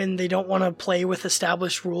 though, when they don't want to play with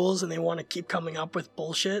established rules and they want to keep coming up with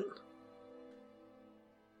bullshit.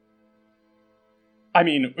 I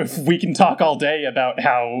mean, if we can talk all day about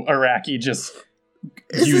how Araki just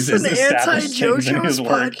uses established things in his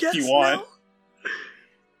work if you want.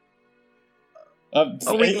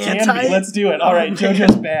 we it can be. Let's do it. All right,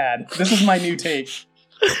 JoJo's bad. This is my new take.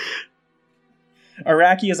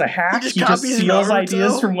 Araki is a hack. He just steals Naruto.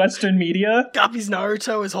 Ideas from Western media. Copies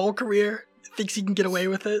Naruto his whole career. Thinks he can get away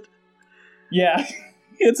with it. Yeah,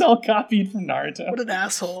 it's all copied from Naruto. What an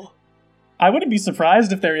asshole. I wouldn't be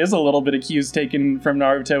surprised if there is a little bit of cues taken from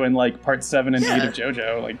Naruto in, like, part 7 and 8 of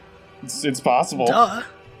JoJo. Like, it's possible. Duh.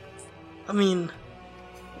 I mean,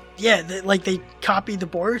 yeah, they copied the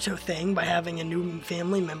Boruto thing by having a new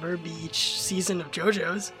family member be each season of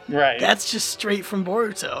JoJo's. Right. That's just straight from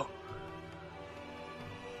Boruto.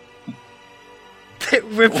 They're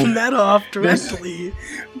ripping that off directly.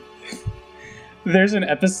 There's an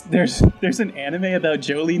there's an anime about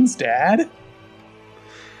Jolene's dad.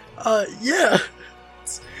 Yeah.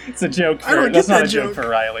 It's a joke. That's not a joke for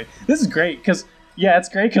Riley. This is great because it's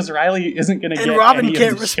great because Riley isn't going to get Robin any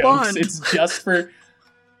can't of the respond. Jokes.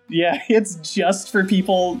 It's just for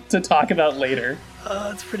people to talk about later.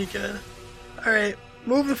 That's pretty good. All right,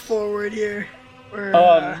 moving forward here.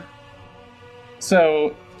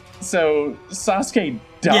 So Sasuke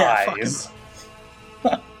dies.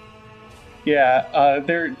 Yeah,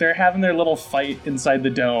 they're having their little fight inside the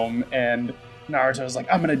dome, and Naruto's like,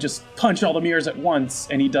 I'm gonna just punch all the mirrors at once,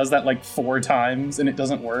 and he does that like 4 times, and it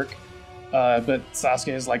doesn't work. But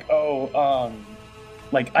Sasuke is like,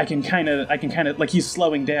 like I can kind of like he's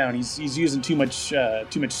slowing down. He's using too much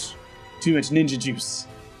ninja juice.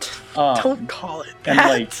 Don't call it that. And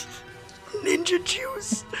like ninja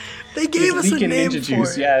juice. They gave us a name ninja for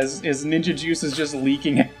juice. it. Yeah, his ninja juice is just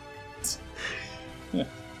leaking out.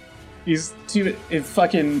 He's too.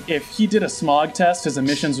 If he did a smog test, his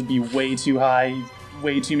emissions would be way too high.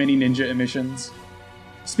 Way too many ninja emissions.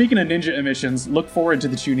 Speaking of ninja emissions, look forward to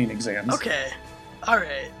the tuning exams. Okay.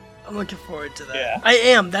 Alright. I'm looking forward to that. Yeah. I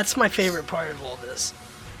am. That's my favorite part of all this.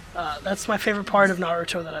 That's my favorite part of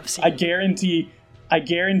Naruto that I've seen. I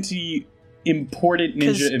guarantee important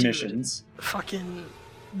ninja emissions. Fucking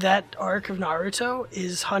that arc of Naruto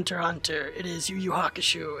is Hunter x Hunter. It is Yu Yu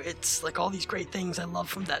Hakusho. It's like all these great things I love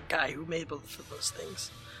from that guy who made both of those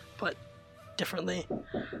things, but differently.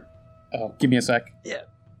 Oh, give me a sec. Yeah.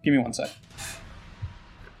 Give me 1 sec.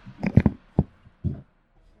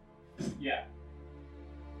 Yeah.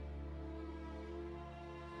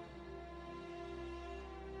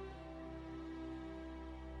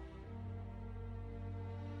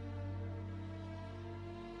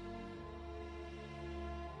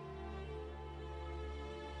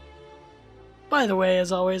 By the way,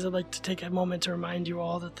 as always, I'd like to take a moment to remind you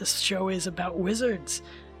all that this show is about wizards.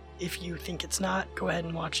 If you think it's not, go ahead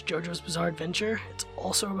and watch JoJo's Bizarre Adventure. It's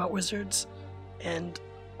also about wizards, and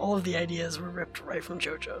all of the ideas were ripped right from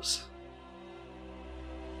JoJo's.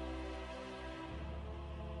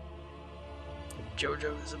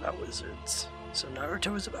 JoJo is about wizards, so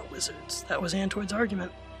Naruto is about wizards. That was Antoid's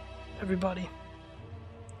argument, everybody.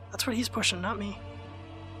 That's what he's pushing, not me.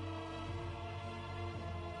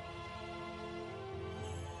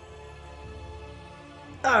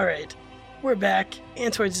 Alright, we're back.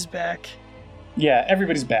 Antoids is back. Yeah,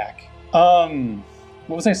 everybody's back.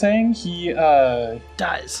 What was I saying? He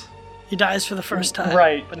dies. He dies for the first time.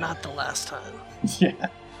 Right. But not the last time. Yeah.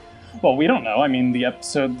 Well, we don't know. I mean, the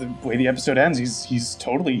way the episode ends, he's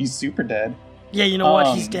super dead. Yeah, you know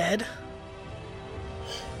what? He's dead.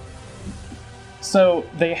 So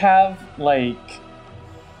they have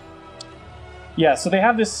so they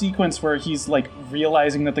have this sequence where he's like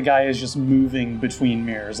realizing that the guy is just moving between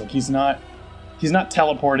mirrors. Like he's not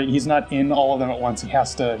teleporting. He's not in all of them at once. He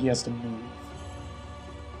has to move.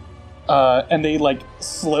 And they like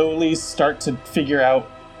slowly start to figure out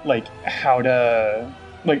like how to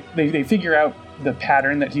they figure out the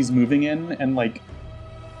pattern that he's moving in and like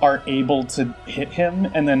are able to hit him.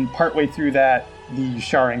 And then partway through that, the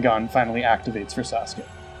Sharingan finally activates for Sasuke.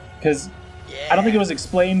 Because I don't think it was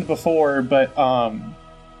explained before, but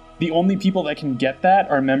the only people that can get that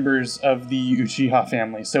are members of the Uchiha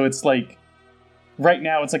family. So it's like, right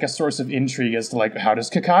now it's like a source of intrigue as to like, how does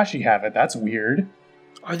Kakashi have it? That's weird.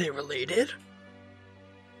 Are they related?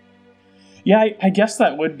 Yeah, I guess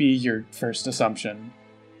that would be your first assumption.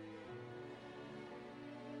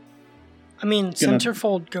 I mean,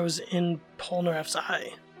 Centerfold goes in Polnareff's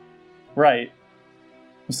eye. Right.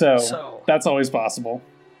 So that's always possible.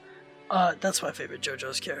 That's my favorite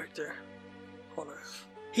JoJo's character. Polnareff.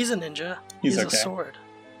 He's a ninja. He's a sword.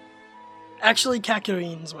 Actually,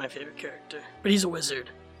 Kakurin's my favorite character, but he's a wizard,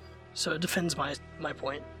 so it defends my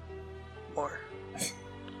point more.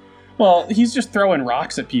 Well, he's just throwing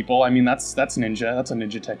rocks at people. I mean, that's ninja. That's a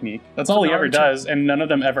ninja technique. That's all he ever does, and none of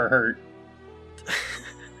them ever hurt.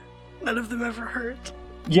 None of them ever hurt.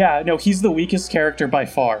 Yeah, no, he's the weakest character by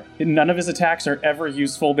far. None of his attacks are ever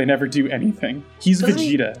useful. They never do anything. He's Doesn't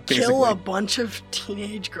Vegeta, he basically. Kill a bunch of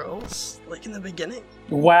teenage girls, like in the beginning?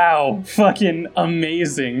 Wow, fucking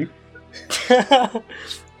amazing.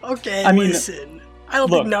 Okay, I mean, listen. I don't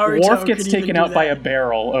look, think Naruto Worf gets could taken even out do by a that.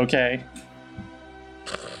 barrel, okay?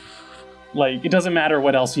 Like, it doesn't matter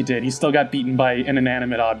what else he did. He still got beaten by an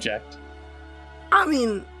inanimate object. I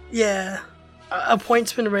mean, yeah. A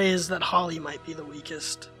point's been raised that Holly might be the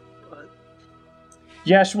weakest. But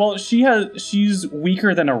Yeah, well, she's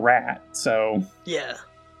weaker than a rat, so... yeah,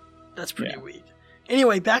 that's pretty weak.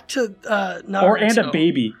 Anyway, back to Naruto. And a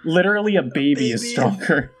baby. Literally a baby is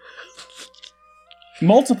stronger.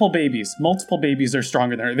 Multiple babies are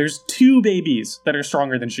stronger than her. There's 2 babies that are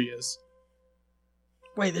stronger than she is.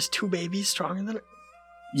 Wait, there's 2 babies stronger than her?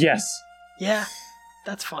 Yes. Yeah,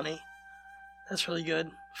 that's funny. That's really good.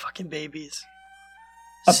 Fucking babies.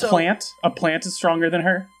 A plant is stronger than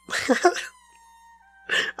her.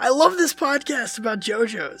 I love this podcast about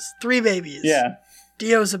JoJo's. 3 babies. Yeah.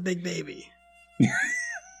 Dio's a big baby.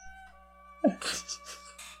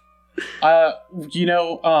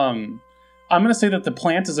 I'm gonna say that the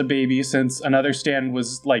plant is a baby since another stand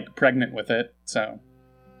was, like, pregnant with it, so...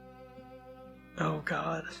 Oh,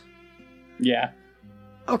 God. Yeah.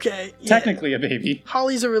 Okay, yeah. Technically a baby.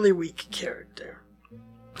 Holly's a really weak character.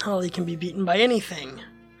 Holly can be beaten by anything.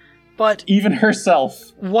 But... even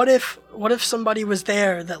herself. What if somebody was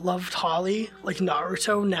there that loved Holly, like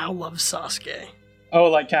Naruto now loves Sasuke? Oh,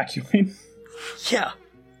 like Kakyoin? Yeah.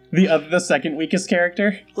 The second weakest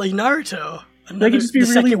character? Like Naruto. They could just be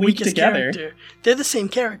really weak together. Character. They're the same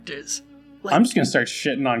characters. Like, I'm just gonna start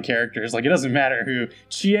shitting on characters. Like, it doesn't matter who.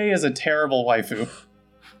 Chie is a terrible waifu.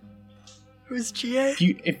 Who's Chie?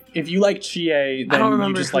 If you like Chie, then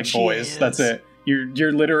you just like boys. That's it.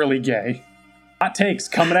 You're literally gay. Hot takes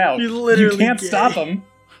coming out. You can't stop them.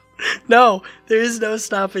 No, there is no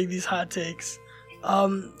stopping these hot takes.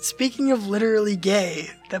 Speaking of literally gay,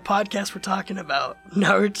 that podcast we're talking about,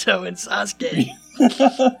 Naruto and Sasuke.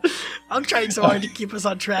 I'm trying so hard to keep us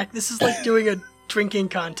on track. This is like doing a drinking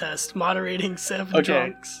contest, moderating 7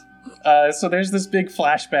 drunks. So there's this big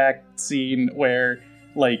flashback scene where,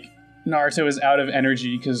 like, Naruto is out of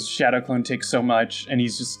energy because Shadow Clone takes so much, and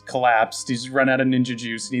he's just collapsed. He's run out of ninja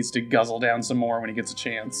juice. He needs to guzzle down some more when he gets a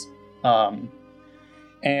chance.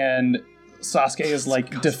 And Sasuke is,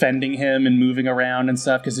 like, defending him and moving around and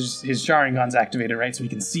stuff because his Sharingan's activated, right? So he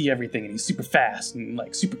can see everything, and he's super fast and,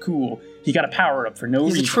 like, super cool. He got a power-up for no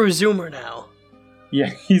reason. He's a true zoomer now. Yeah,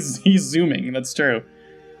 he's zooming. That's true.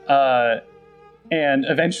 And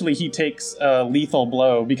eventually he takes a lethal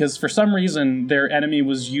blow because for some reason their enemy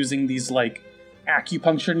was using these, like,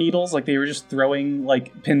 acupuncture needles. Like, they were just throwing,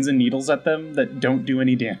 like, pins and needles at them that don't do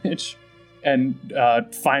any damage. And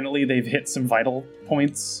finally they've hit some vital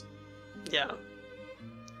points. Yeah.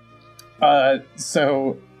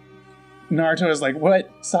 So Naruto is like, what?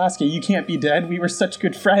 Sasuke, you can't be dead. We were such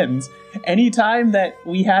good friends. Anytime that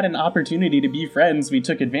we had an opportunity to be friends, we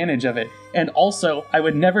took advantage of it. And also, I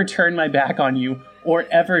would never turn my back on you or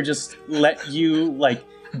ever just let you, like,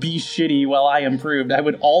 be shitty while I improved. I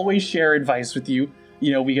would always share advice with you.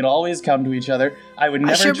 You know, we could always come to each other. I would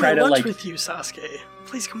never try to, like... with you, Sasuke.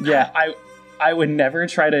 Please come back. Yeah, I would never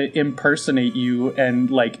try to impersonate you and,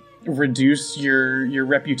 like, reduce your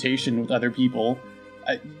reputation with other people.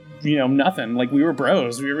 Nothing. Like, we were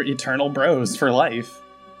bros. We were eternal bros for life.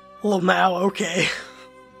 Lamau, okay.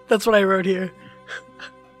 That's what I wrote here.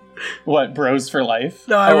 What, bros for life?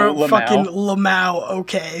 No, I wrote Lamau. Fucking Lamau,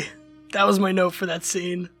 okay. That was my note for that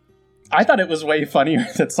scene. I thought it was way funnier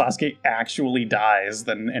that Sasuke actually dies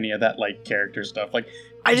than any of that, like, character stuff. Like,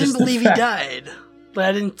 I didn't believe he died, but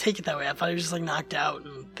I didn't take it that way. I thought he was just, like, knocked out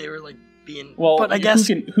and they were, like, being... Well, but I guess...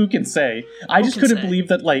 who can say? I just couldn't believe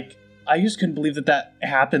that, like... I just couldn't believe that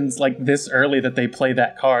happens, like, this early, that they play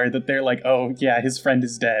that card, that they're like, oh, yeah, his friend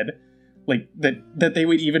is dead. Like, that they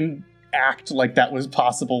would even act like that was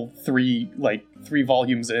possible 3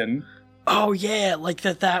 volumes in. Oh, yeah, like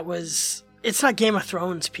that was... It's not Game of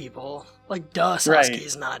Thrones, people. Like, duh,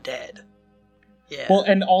 Sasuke's not dead. Yeah. Well,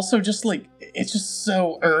 and also just, like, it's just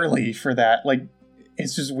so early for that. Like,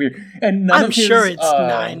 it's just weird. And I'm sure it's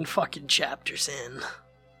 9 fucking chapters in.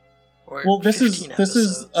 Well, this is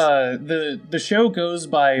the show goes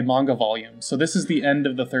by manga volume, so this is the end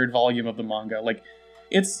of the 3rd volume of the manga. Like,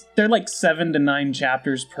 they're like 7 to 9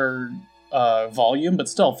 chapters per volume, but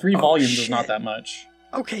still 3 volumes is not that much.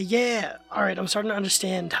 Okay, yeah. All right, I'm starting to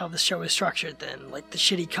understand how the show is structured then, like the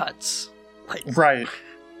shitty cuts. Like, right.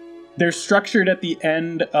 They're structured at the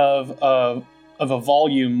end of a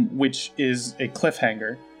volume, which is a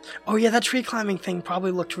cliffhanger. Oh yeah, that tree climbing thing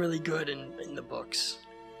probably looked really good in the books.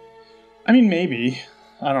 I mean, maybe.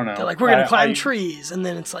 I don't know. They're like, we're going to climb trees, and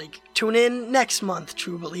then it's like, tune in next month,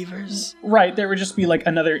 true believers. Right, there would just be like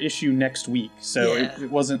another issue next week, so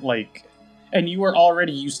it wasn't like... And you were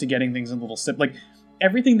already used to getting things in little snippets. Like,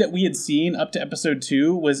 everything that we had seen up to episode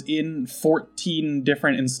 2 was in 14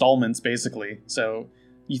 different installments, basically. So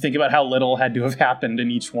you think about how little had to have happened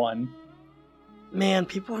in each one. Man,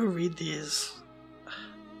 people who read these,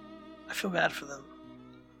 I feel bad for them.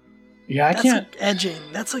 Yeah, That's like edging.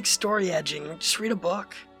 That's like story edging. Just read a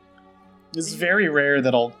book. It's very rare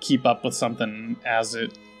that I'll keep up with something as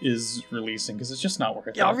it is releasing, because it's just not worth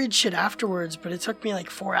it. Yeah, I'll read shit afterwards, but it took me like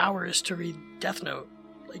 4 hours to read Death Note.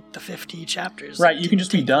 Like the 50 chapters. Right, you can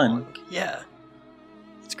just be done. Long. Yeah.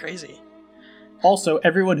 It's crazy. Also,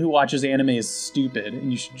 everyone who watches anime is stupid,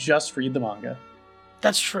 and you should just read the manga.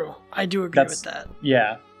 That's true. I do agree with that.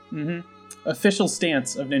 Yeah. Mm-hmm. Official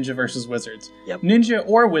stance of Ninja versus Wizards. Yep. Ninja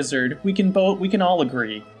or Wizard, we can all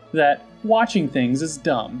agree that watching things is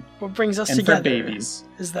dumb. What brings us and together for babies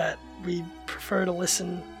is that we prefer to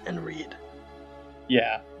listen and read.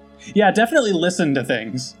 Yeah. Yeah, definitely listen to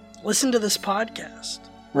things. Listen to this podcast.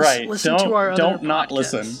 Right. Listen to our other Don't not podcasts.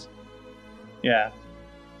 listen. Yeah.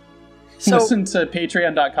 So, listen to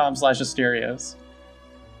patreon.com/Asterios.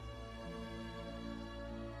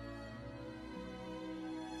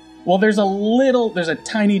 Well, there's a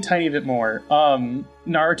tiny bit more.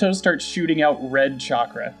 Naruto starts shooting out red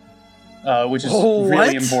chakra, which is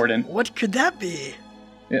really important. What could that be?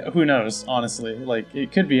 Yeah, who knows, honestly. Like,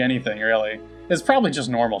 it could be anything, really. It's probably just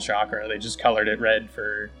normal chakra. They just colored it red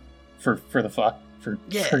for the fuck, for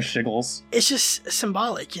shiggles. It's just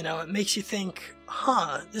symbolic, you know? It makes you think,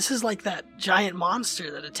 this is like that giant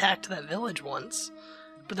monster that attacked that village once.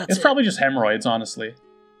 But it's probably just hemorrhoids, honestly.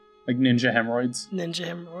 Like ninja hemorrhoids. Ninja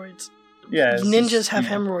hemorrhoids. Yeah. Ninjas have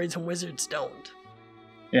hemorrhoids and wizards don't.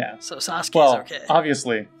 Yeah. So Sasuke's okay.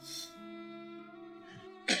 Obviously.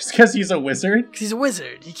 Because he's a wizard? Because he's a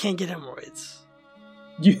wizard. He can't get hemorrhoids.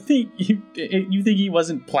 You think he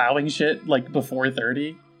wasn't plowing shit like before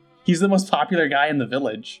 30? He's the most popular guy in the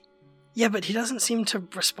village. Yeah, but he doesn't seem to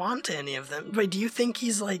respond to any of them. Wait, do you think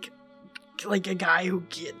he's like a guy who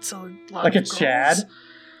gets a lot like of a girls? Chad?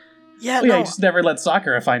 Yeah, yeah, he just never let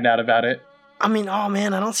Sakura find out about it. I mean, oh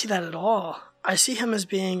man, I don't see that at all. I see him as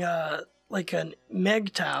being like an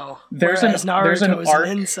MGTOW, whereas Naruto's an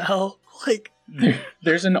incel. Like,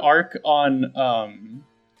 there's an arc on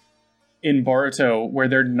in Boruto where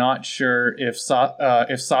they're not sure if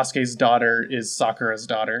Sasuke's daughter is Sakura's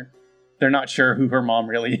daughter. They're not sure who her mom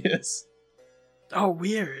really is. Oh,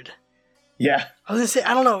 weird. Yeah. I was gonna say,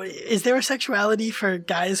 I don't know, is there a sexuality for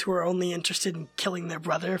guys who are only interested in killing their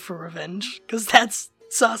brother for revenge? Because that's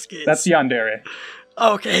Sasuke's. That's yandere.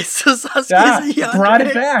 Oh, okay, so Sasuke's a yandere. Brought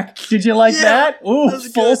it back. Did you like that? Ooh,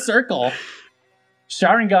 full good. Circle.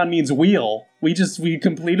 Sharingan means wheel. We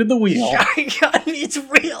completed the wheel. Sharingan means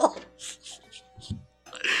wheel.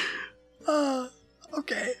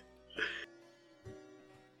 Okay.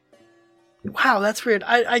 Wow, that's weird.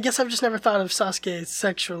 I guess I've just never thought of Sasuke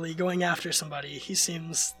sexually going after somebody. He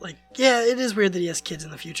seems like, yeah, it is weird that he has kids in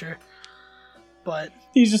the future. But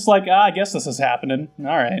he's just like, I guess this is happening.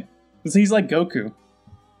 Alright. He's like Goku.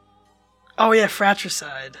 Oh yeah,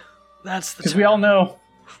 fratricide. That's the because we all know...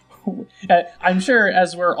 I'm sure,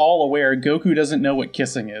 as we're all aware, Goku doesn't know what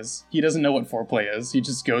kissing is. He doesn't know what foreplay is. He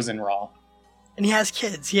just goes in raw. And he has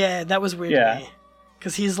kids. Yeah, that was weird to me.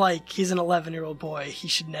 Because he's an 11-year-old boy. He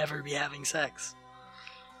should never be having sex.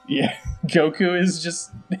 Yeah, Goku is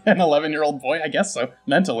just an 11-year-old boy? I guess so,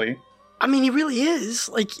 mentally. I mean, he really is.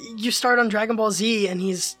 Like, you start on Dragon Ball Z, and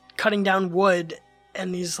he's cutting down wood,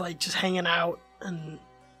 and he's, like, just hanging out, and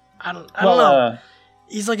I don't know.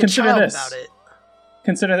 He's like a child about it.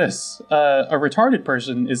 Consider this. A retarded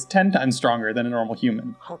person is 10 times stronger than a normal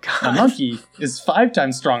human. Oh, God. A monkey is 5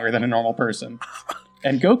 times stronger than a normal person.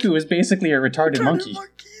 And Goku is basically a retarded monkey.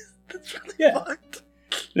 Monkeys? That's really fucked.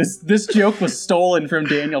 This joke was stolen from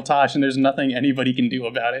Daniel Tosh, and there's nothing anybody can do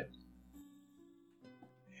about it.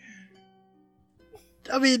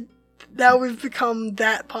 I mean, now we've become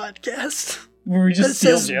that podcast. Where we just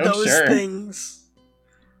steal jokes, those things.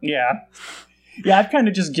 Yeah. Yeah, I've kind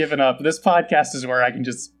of just given up. This podcast is where I can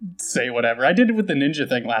just say whatever. I did it with the ninja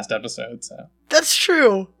thing last episode, so. That's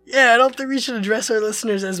true. Yeah, I don't think we should address our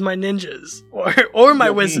listeners as my ninjas. Or my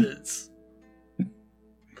wizards.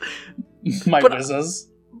 Wizards?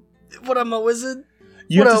 What, I'm a wizard?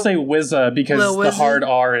 You have to say wizza because the hard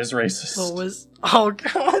R is racist. Oh,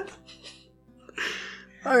 God.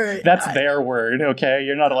 Alright. That's their word, okay?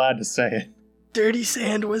 You're not allowed to say it. Dirty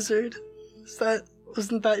sand wizard?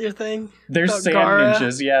 Wasn't that your thing? There's sand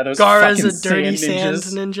ninjas, yeah. Those Gara's fucking a dirty sand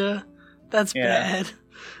ninja. That's bad.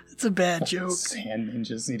 It's a bad joke. Sand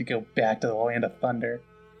ninjas need to go back to the land of thunder.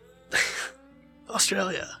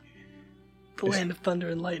 Australia. The land of thunder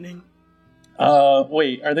and lightning.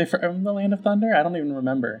 Wait, are they from the land of thunder? I don't even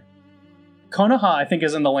remember. Konoha, I think,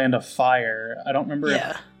 is in the land of fire. I don't remember.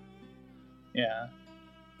 Yeah. Yeah.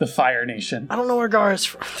 The Fire Nation. I don't know where Gar is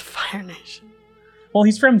from. The Fire Nation. Well,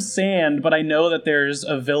 he's from sand, but I know that there's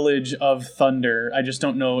a village of thunder. I just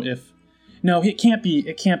don't know if... No, it can't be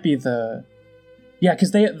the... Yeah,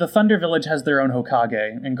 because the Thunder Village has their own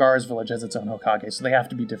Hokage, and Gar's village has its own Hokage, so they have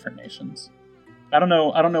to be different nations. I don't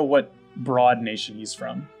know what broad nation he's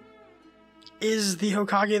from. Is the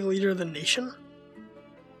Hokage the leader of the nation?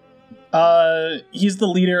 He's the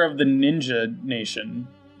leader of the ninja nation.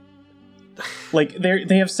 Like,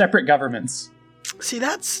 they have separate governments. See,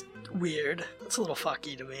 that's weird. That's a little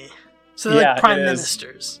fucky to me. So they're like prime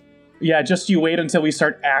ministers. Yeah, just you wait until we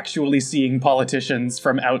start actually seeing politicians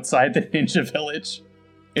from outside the ninja village.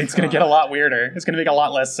 It's going to get a lot weirder. It's going to make a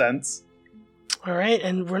lot less sense. All right,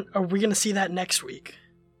 and are we going to see that next week?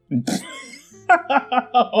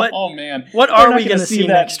 Oh, man. What are we going to see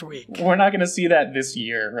next week? We're not going to see that this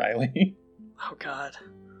year, Riley. Oh, God.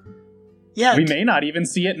 Yeah. We may not even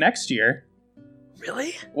see it next year.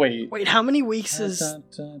 Really? Wait, how many weeks is...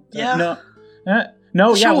 Yeah.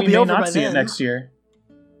 No, we may not see it next year.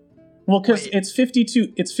 Well, because it's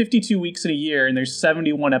 52 weeks in a year, and there's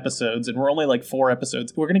 71 episodes, and we're only like 4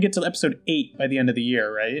 episodes. We're going to get to episode 8 by the end of the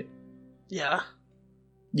year, right? Yeah.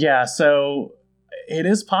 Yeah, so it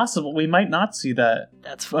is possible we might not see that.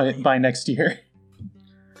 That's funny. By next year.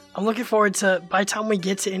 I'm looking forward to, by the time we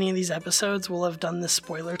get to any of these episodes, we'll have done this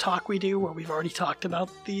spoiler talk we do, where we've already talked about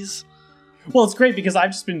these. Well, it's great because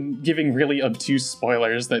I've just been giving really obtuse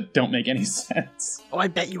spoilers that don't make any sense. Oh, I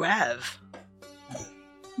bet you have.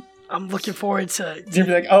 I'm looking forward to... You'll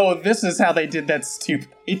be like, oh, this is how they did that stupid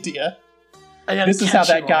idea. This is how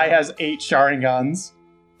that guy has 8 Sharingans.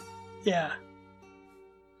 Yeah.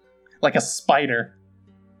 Like a spider.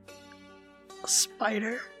 A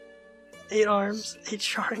spider? 8 arms, 8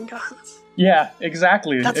 Sharingans? Yeah,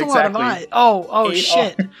 exactly. That's a lot of eyes. Oh,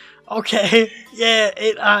 shit. Okay. Yeah,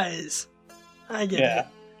 8 eyes. I get it.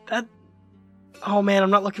 That... Oh, man,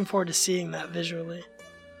 I'm not looking forward to seeing that visually.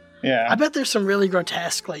 Yeah. I bet there's some really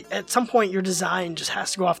grotesque, like, at some point your design just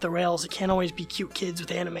has to go off the rails. It can't always be cute kids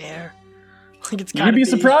with anime hair. Like, it's gotta You'd be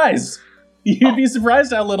surprised. You'd be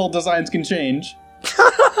surprised how little designs can change.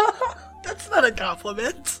 That's not a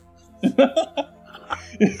compliment.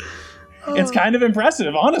 It's kind of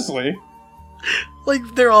impressive, honestly. Like,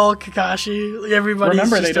 they're all Kakashi. Like, everybody's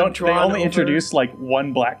Remember, just they only introduced, like,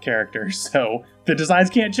 1 black character, so the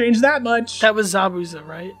designs can't change that much. That was Zabuza,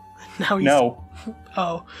 right? Now he's... No.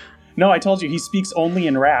 Oh. No, I told you, he speaks only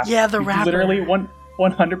in rap. Yeah, the rapper. Literally,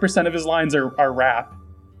 100% of his lines are rap.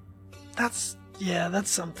 That's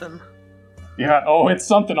something. Yeah, it's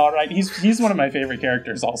something, alright. He's one of my favorite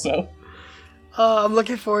characters, also. I'm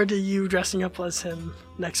looking forward to you dressing up as him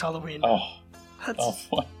next Halloween. Fun.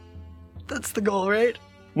 That's the goal, right?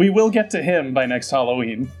 We will get to him by next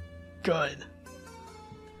Halloween. Good.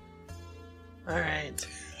 Alright.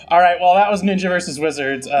 Alright, well, that was Ninja vs.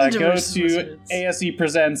 Wizards. Go to Wizards.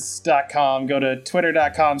 asepresents.com, go to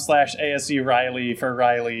twitter.com/ASERiley for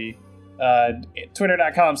Riley,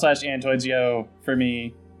 twitter.com/AntoidsYo for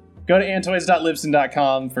me. Go to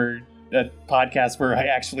antoids.libsyn.com for a podcast where I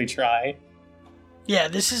actually try. Yeah,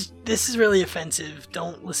 this is really offensive.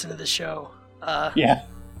 Don't listen to this show. Yeah.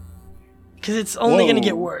 Because it's only going to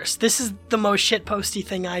get worse. This is the most shitposty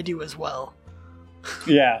thing I do as well.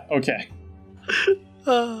 Yeah, okay.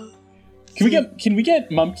 Can we get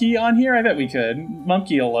Mumkey on here? I bet we could.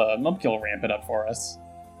 Mumkey will ramp it up for us.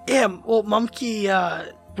 Yeah, well,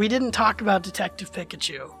 Mumkey, we didn't talk about Detective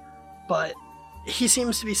Pikachu, but he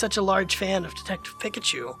seems to be such a large fan of Detective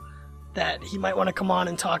Pikachu that he might want to come on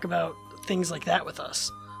and talk about things like that with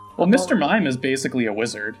us. Well, Mr. Mime is basically a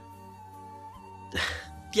wizard.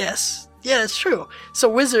 Yes. Yeah, it's true. So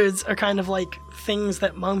wizards are kind of like things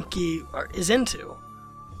that Mumkey is into.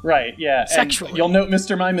 Right, yeah. Sexually. And you'll note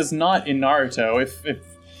Mr. Mime is not in Naruto. If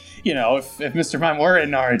Mr. Mime were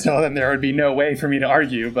in Naruto, then there would be no way for me to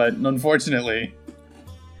argue, but unfortunately...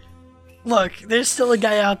 Look, there's still a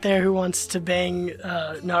guy out there who wants to bang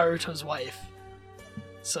Naruto's wife.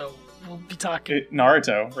 So, we'll be talking...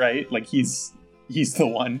 Naruto, right? Like, he's the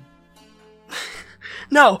one.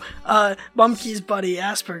 No, Mumkey's buddy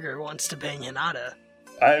Asperger wants to bang Hinata.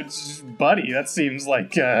 Buddy, that seems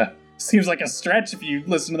like a stretch if you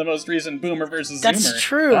listen to the most recent Boomer versus Zoomer. That's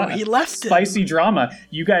true. He left spicy drama.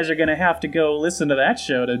 You guys are going to have to go listen to that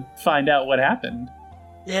show to find out what happened.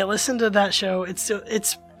 Yeah, listen to that show. It's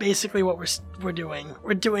basically what we're doing.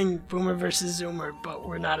 We're doing Boomer versus Zoomer, but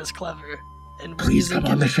we're not as clever. And please come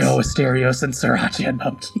on the show, Asterios and Sriracha and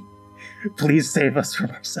Monkey. Please save us from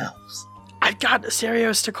ourselves. I got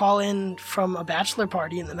Asterios to call in from a bachelor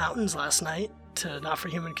party in the mountains last night to Not for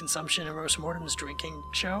Human Consumption and Roast Mortem's drinking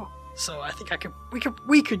show. So I think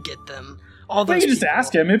we could get them. All those. We can just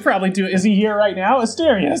ask him. He'd probably do it. Is he here right now?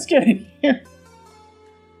 Asterios, get in here.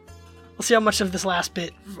 We'll see how much of this last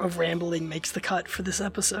bit of rambling makes the cut for this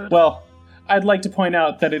episode. Well, I'd like to point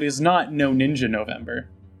out that it is not No Ninja November,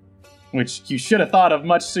 which you should have thought of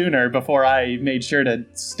much sooner before I made sure to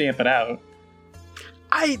stamp it out.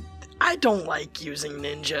 I don't like using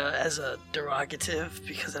ninja as a derogative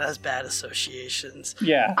because it has bad associations.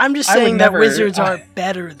 Yeah. I'm just saying that wizards are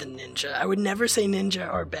better than ninja. I would never say ninja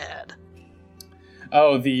are bad.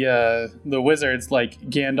 Oh, the wizards like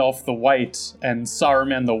Gandalf the White and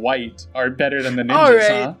Saruman the White are better than the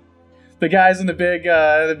ninjas, huh? The guys in the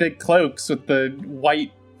big cloaks with the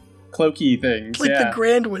white cloaky things. Like the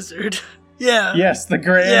Grand Wizard. Yeah. Yes, the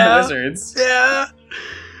Grand Wizards. Yeah.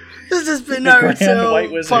 This has been Naruto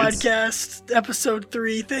Podcast, Episode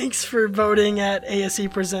 3. Thanks for voting at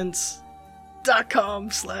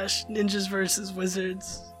asepresents.com/ninjas versus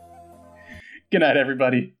wizards. Good night,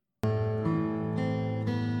 everybody.